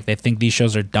and Rec. They think these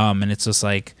shows are dumb, and it's just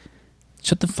like,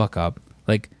 shut the fuck up.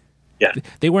 Like, yeah,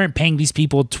 they weren't paying these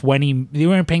people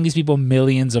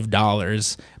millions of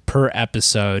dollars per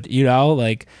episode, you know,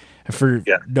 like for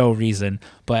no reason.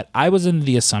 But I was under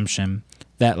the assumption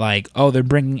that like, oh, they're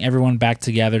bringing everyone back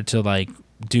together to like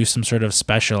do some sort of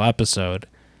special episode.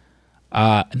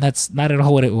 And that's not at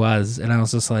all what it was. And I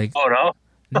was just like, oh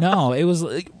no, no, it was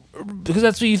like, because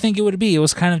that's what you think it would be. It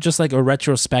was kind of just like a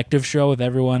retrospective show with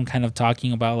everyone kind of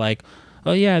talking about like,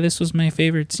 oh yeah, this was my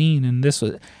favorite scene, and this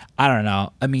was, I don't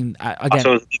know. I mean, again,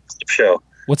 also, it was a clip show.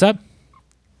 What's up?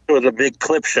 It was a big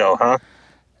clip show, huh?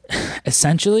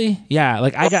 Essentially, yeah.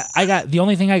 Like I got the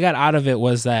only thing I got out of it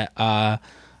was that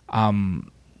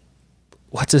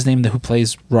what's his name who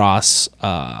plays Ross?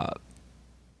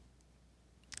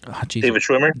 David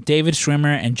Schwimmer? David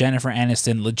Schwimmer and Jennifer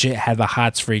Aniston legit had the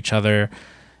hots for each other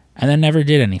and then never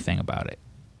did anything about it.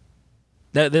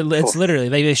 It's literally,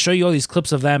 they show you all these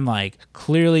clips of them like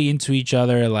clearly into each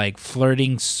other, like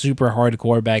flirting super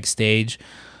hardcore backstage,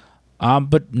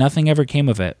 but nothing ever came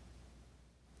of it.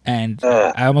 And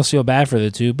I almost feel bad for the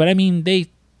two, but I mean,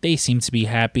 they seem to be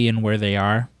happy in where they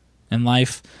are in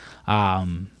life.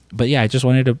 But yeah, I just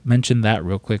wanted to mention that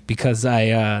real quick because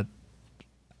I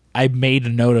made a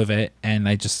note of it and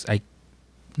I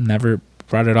never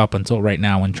brought it up until right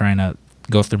now when trying to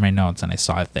go through my notes, and I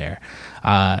saw it there.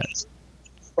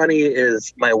 Funny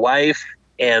is my wife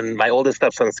and my oldest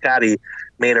stepson Scotty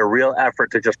made a real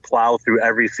effort to just plow through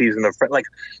every season of Friends. Like,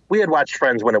 we had watched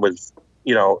Friends when it was,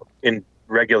 in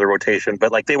regular rotation,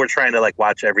 but like they were trying to like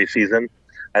watch every season,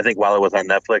 I think, while it was on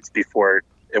Netflix before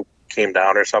it came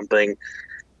down or something.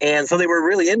 And so they were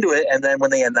really into it. And then when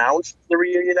they announced the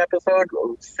reunion episode,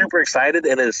 super excited.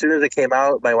 And as soon as it came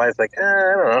out, my wife's like, I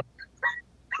don't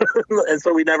know. And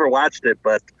so we never watched it.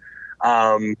 But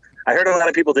I heard a lot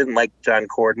of people didn't like John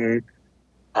Corden,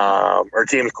 or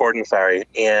James Corden, sorry.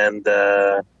 And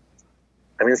I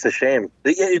mean, it's a shame.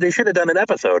 They should have done an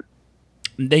episode.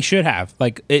 They should have.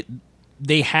 Like,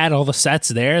 they had all the sets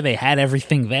there. They had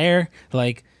everything there.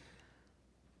 Like,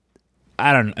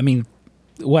 I don't know. I mean,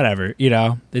 whatever,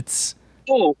 it's.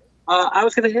 Oh, I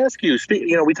was going to ask you.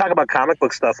 We talk about comic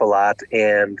book stuff a lot,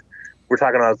 and we're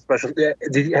talking about special.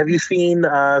 Have you seen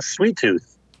Sweet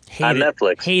Tooth on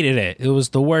Netflix? Hated it. It was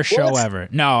the worst show ever.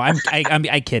 No,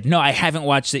 I kid. No, I haven't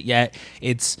watched it yet.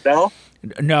 It's no.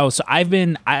 So I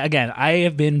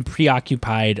have been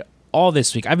preoccupied all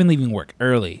this week. I've been leaving work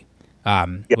early.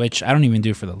 Which I don't even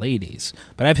do for the ladies,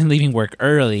 but I've been leaving work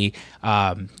early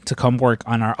to come work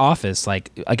on our office.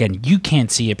 Like, again, you can't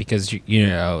see it because you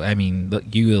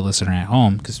the listener at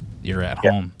home, because you're at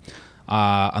home,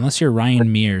 unless you're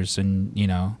Ryan Mears and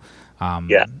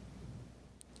we're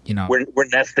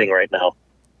nesting right now.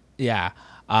 Yeah,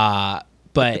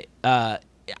 but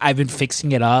I've been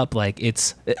fixing it up. Like,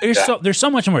 there's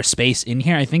so much more space in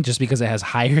here, I think, just because it has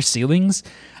higher ceilings.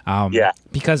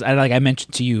 Because I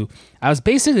mentioned to you, I was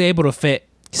basically able to fit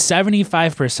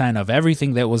 75% of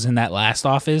everything that was in that last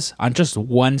office on just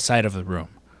one side of the room.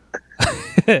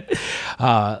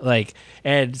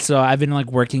 And so I've been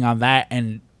like working on that,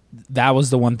 and that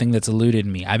was the one thing that's eluded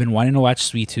me. I've been wanting to watch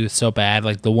Sweet Tooth so bad.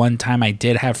 Like, the one time I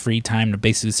did have free time to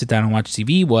basically sit down and watch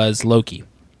TV was Loki.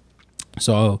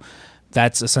 So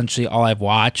that's essentially all I've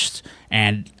watched,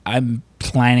 and I'm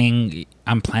planning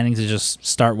to just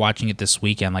start watching it this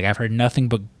weekend. Like, I've heard nothing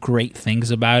but great things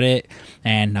about it,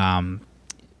 and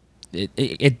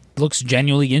it looks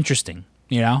genuinely interesting.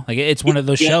 Like, it's one of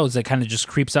those shows that kind of just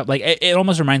creeps up. Like, it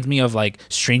almost reminds me of like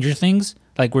Stranger Things.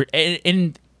 Like, we're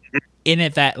in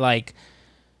it that like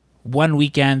one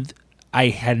weekend I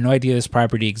had no idea this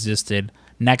property existed.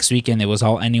 Next weekend it was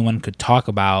all anyone could talk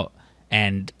about,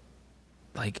 and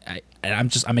like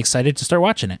I'm excited to start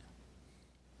watching it.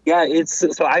 Yeah,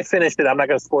 so I finished it. I'm not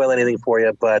going to spoil anything for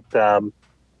you, but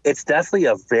it's definitely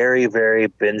a very, very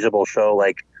bingeable show.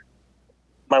 Like,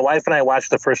 my wife and I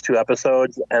watched the first 2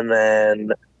 episodes, and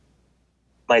then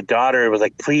my daughter was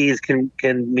like, "Please, can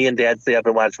me and Dad stay up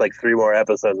and watch like 3 more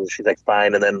episodes?" And she's like,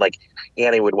 "Fine." And then like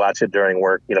Annie would watch it during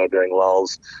work, during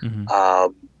lulls. Mm-hmm.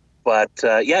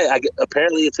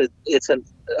 Apparently it's a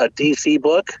DC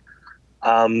book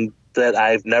that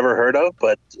I've never heard of,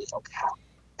 but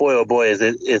boy, oh boy, is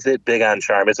it big on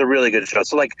charm. It's a really good show.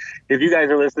 So like, if you guys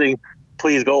are listening,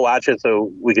 please go watch it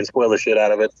so we can spoil the shit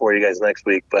out of it for you guys next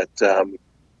week. But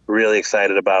really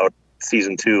excited about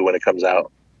season 2 when it comes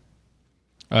out.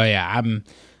 Oh yeah,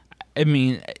 I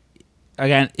mean,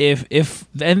 again, if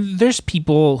and there's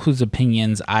people whose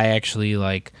opinions I actually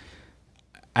like,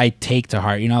 I take to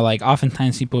heart. Like,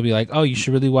 oftentimes people will be like, "Oh, you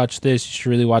should really watch this. You should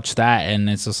really watch that," and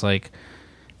it's just like,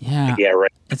 yeah,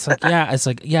 right. It's like,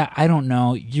 I don't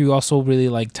know. You also really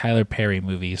like Tyler Perry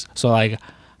movies, so like,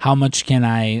 how much can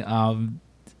I,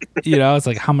 it's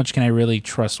like, how much can I really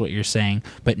trust what you're saying?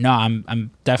 But no,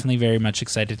 I'm definitely very much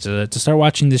excited to start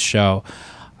watching this show.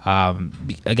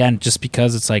 Again, just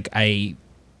because it's like I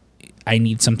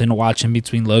need something to watch in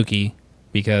between Loki,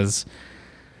 because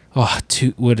I'm a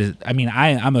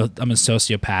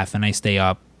sociopath and I stay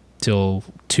up till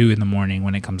 2 a.m.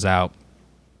 when it comes out.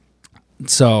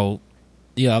 So,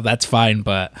 that's fine,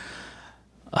 but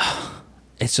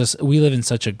it's just, we live in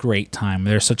such a great time.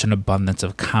 There's such an abundance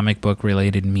of comic book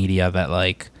related media that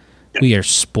like we are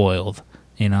spoiled,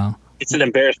 You know, it's an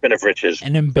embarrassment of riches.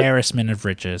 An embarrassment of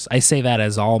riches. I say that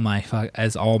as all my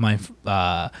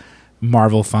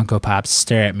Marvel Funko Pops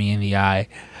stare at me in the eye.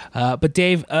 But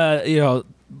Dave,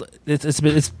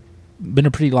 it's been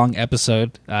a pretty long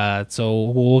episode, so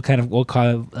we'll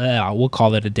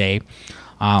call it a day.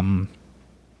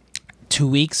 2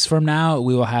 weeks from now,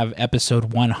 we will have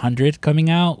episode 100 coming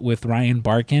out with Ryan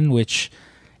Barkin, which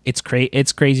it's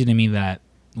crazy to me that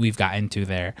we've gotten to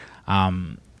there.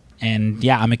 And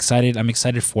yeah, I'm excited. I'm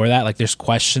excited for that. Like, there's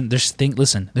questions.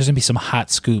 Listen, there's gonna be some hot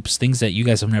scoops, things that you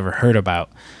guys have never heard about,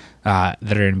 that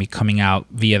are gonna be coming out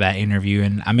via that interview,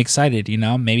 and I'm excited. You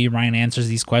know, maybe Ryan answers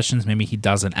these questions, maybe he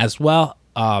doesn't as well.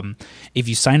 If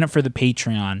you sign up for the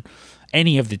Patreon,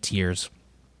 any of the tiers,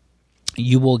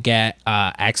 you will get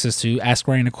access to Ask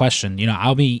Ryan a Question. You know,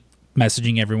 I'll be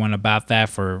messaging everyone about that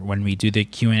for when we do the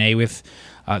Q&A with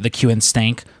the Q and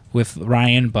Stank with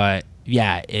Ryan. But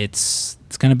yeah, it's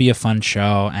going to be a fun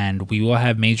show, and we will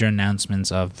have major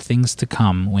announcements of things to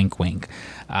come. Wink, wink.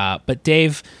 But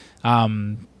Dave,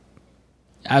 I'm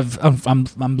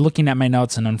looking at my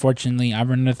notes, and unfortunately, I've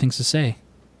run out of things to say.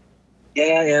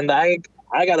 Yeah, and I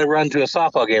got to run to a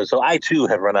softball game, so I too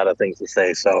have run out of things to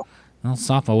say. So, well,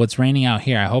 softball. It's raining out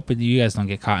here. I hope you guys don't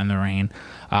get caught in the rain.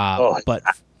 But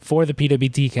for the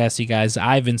PWT cast, you guys,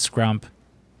 I've been Scrump.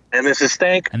 And this is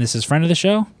Stank. And this is friend of the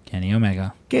show, Kenny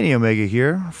Omega. Kenny Omega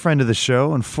here, friend of the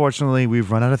show. Unfortunately,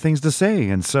 we've run out of things to say,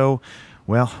 and so,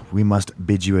 well, we must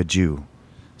bid you adieu.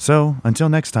 So, until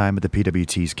next time at the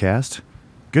PWT's cast,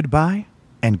 goodbye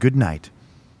and good night.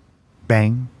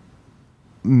 Bang,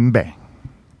 bang.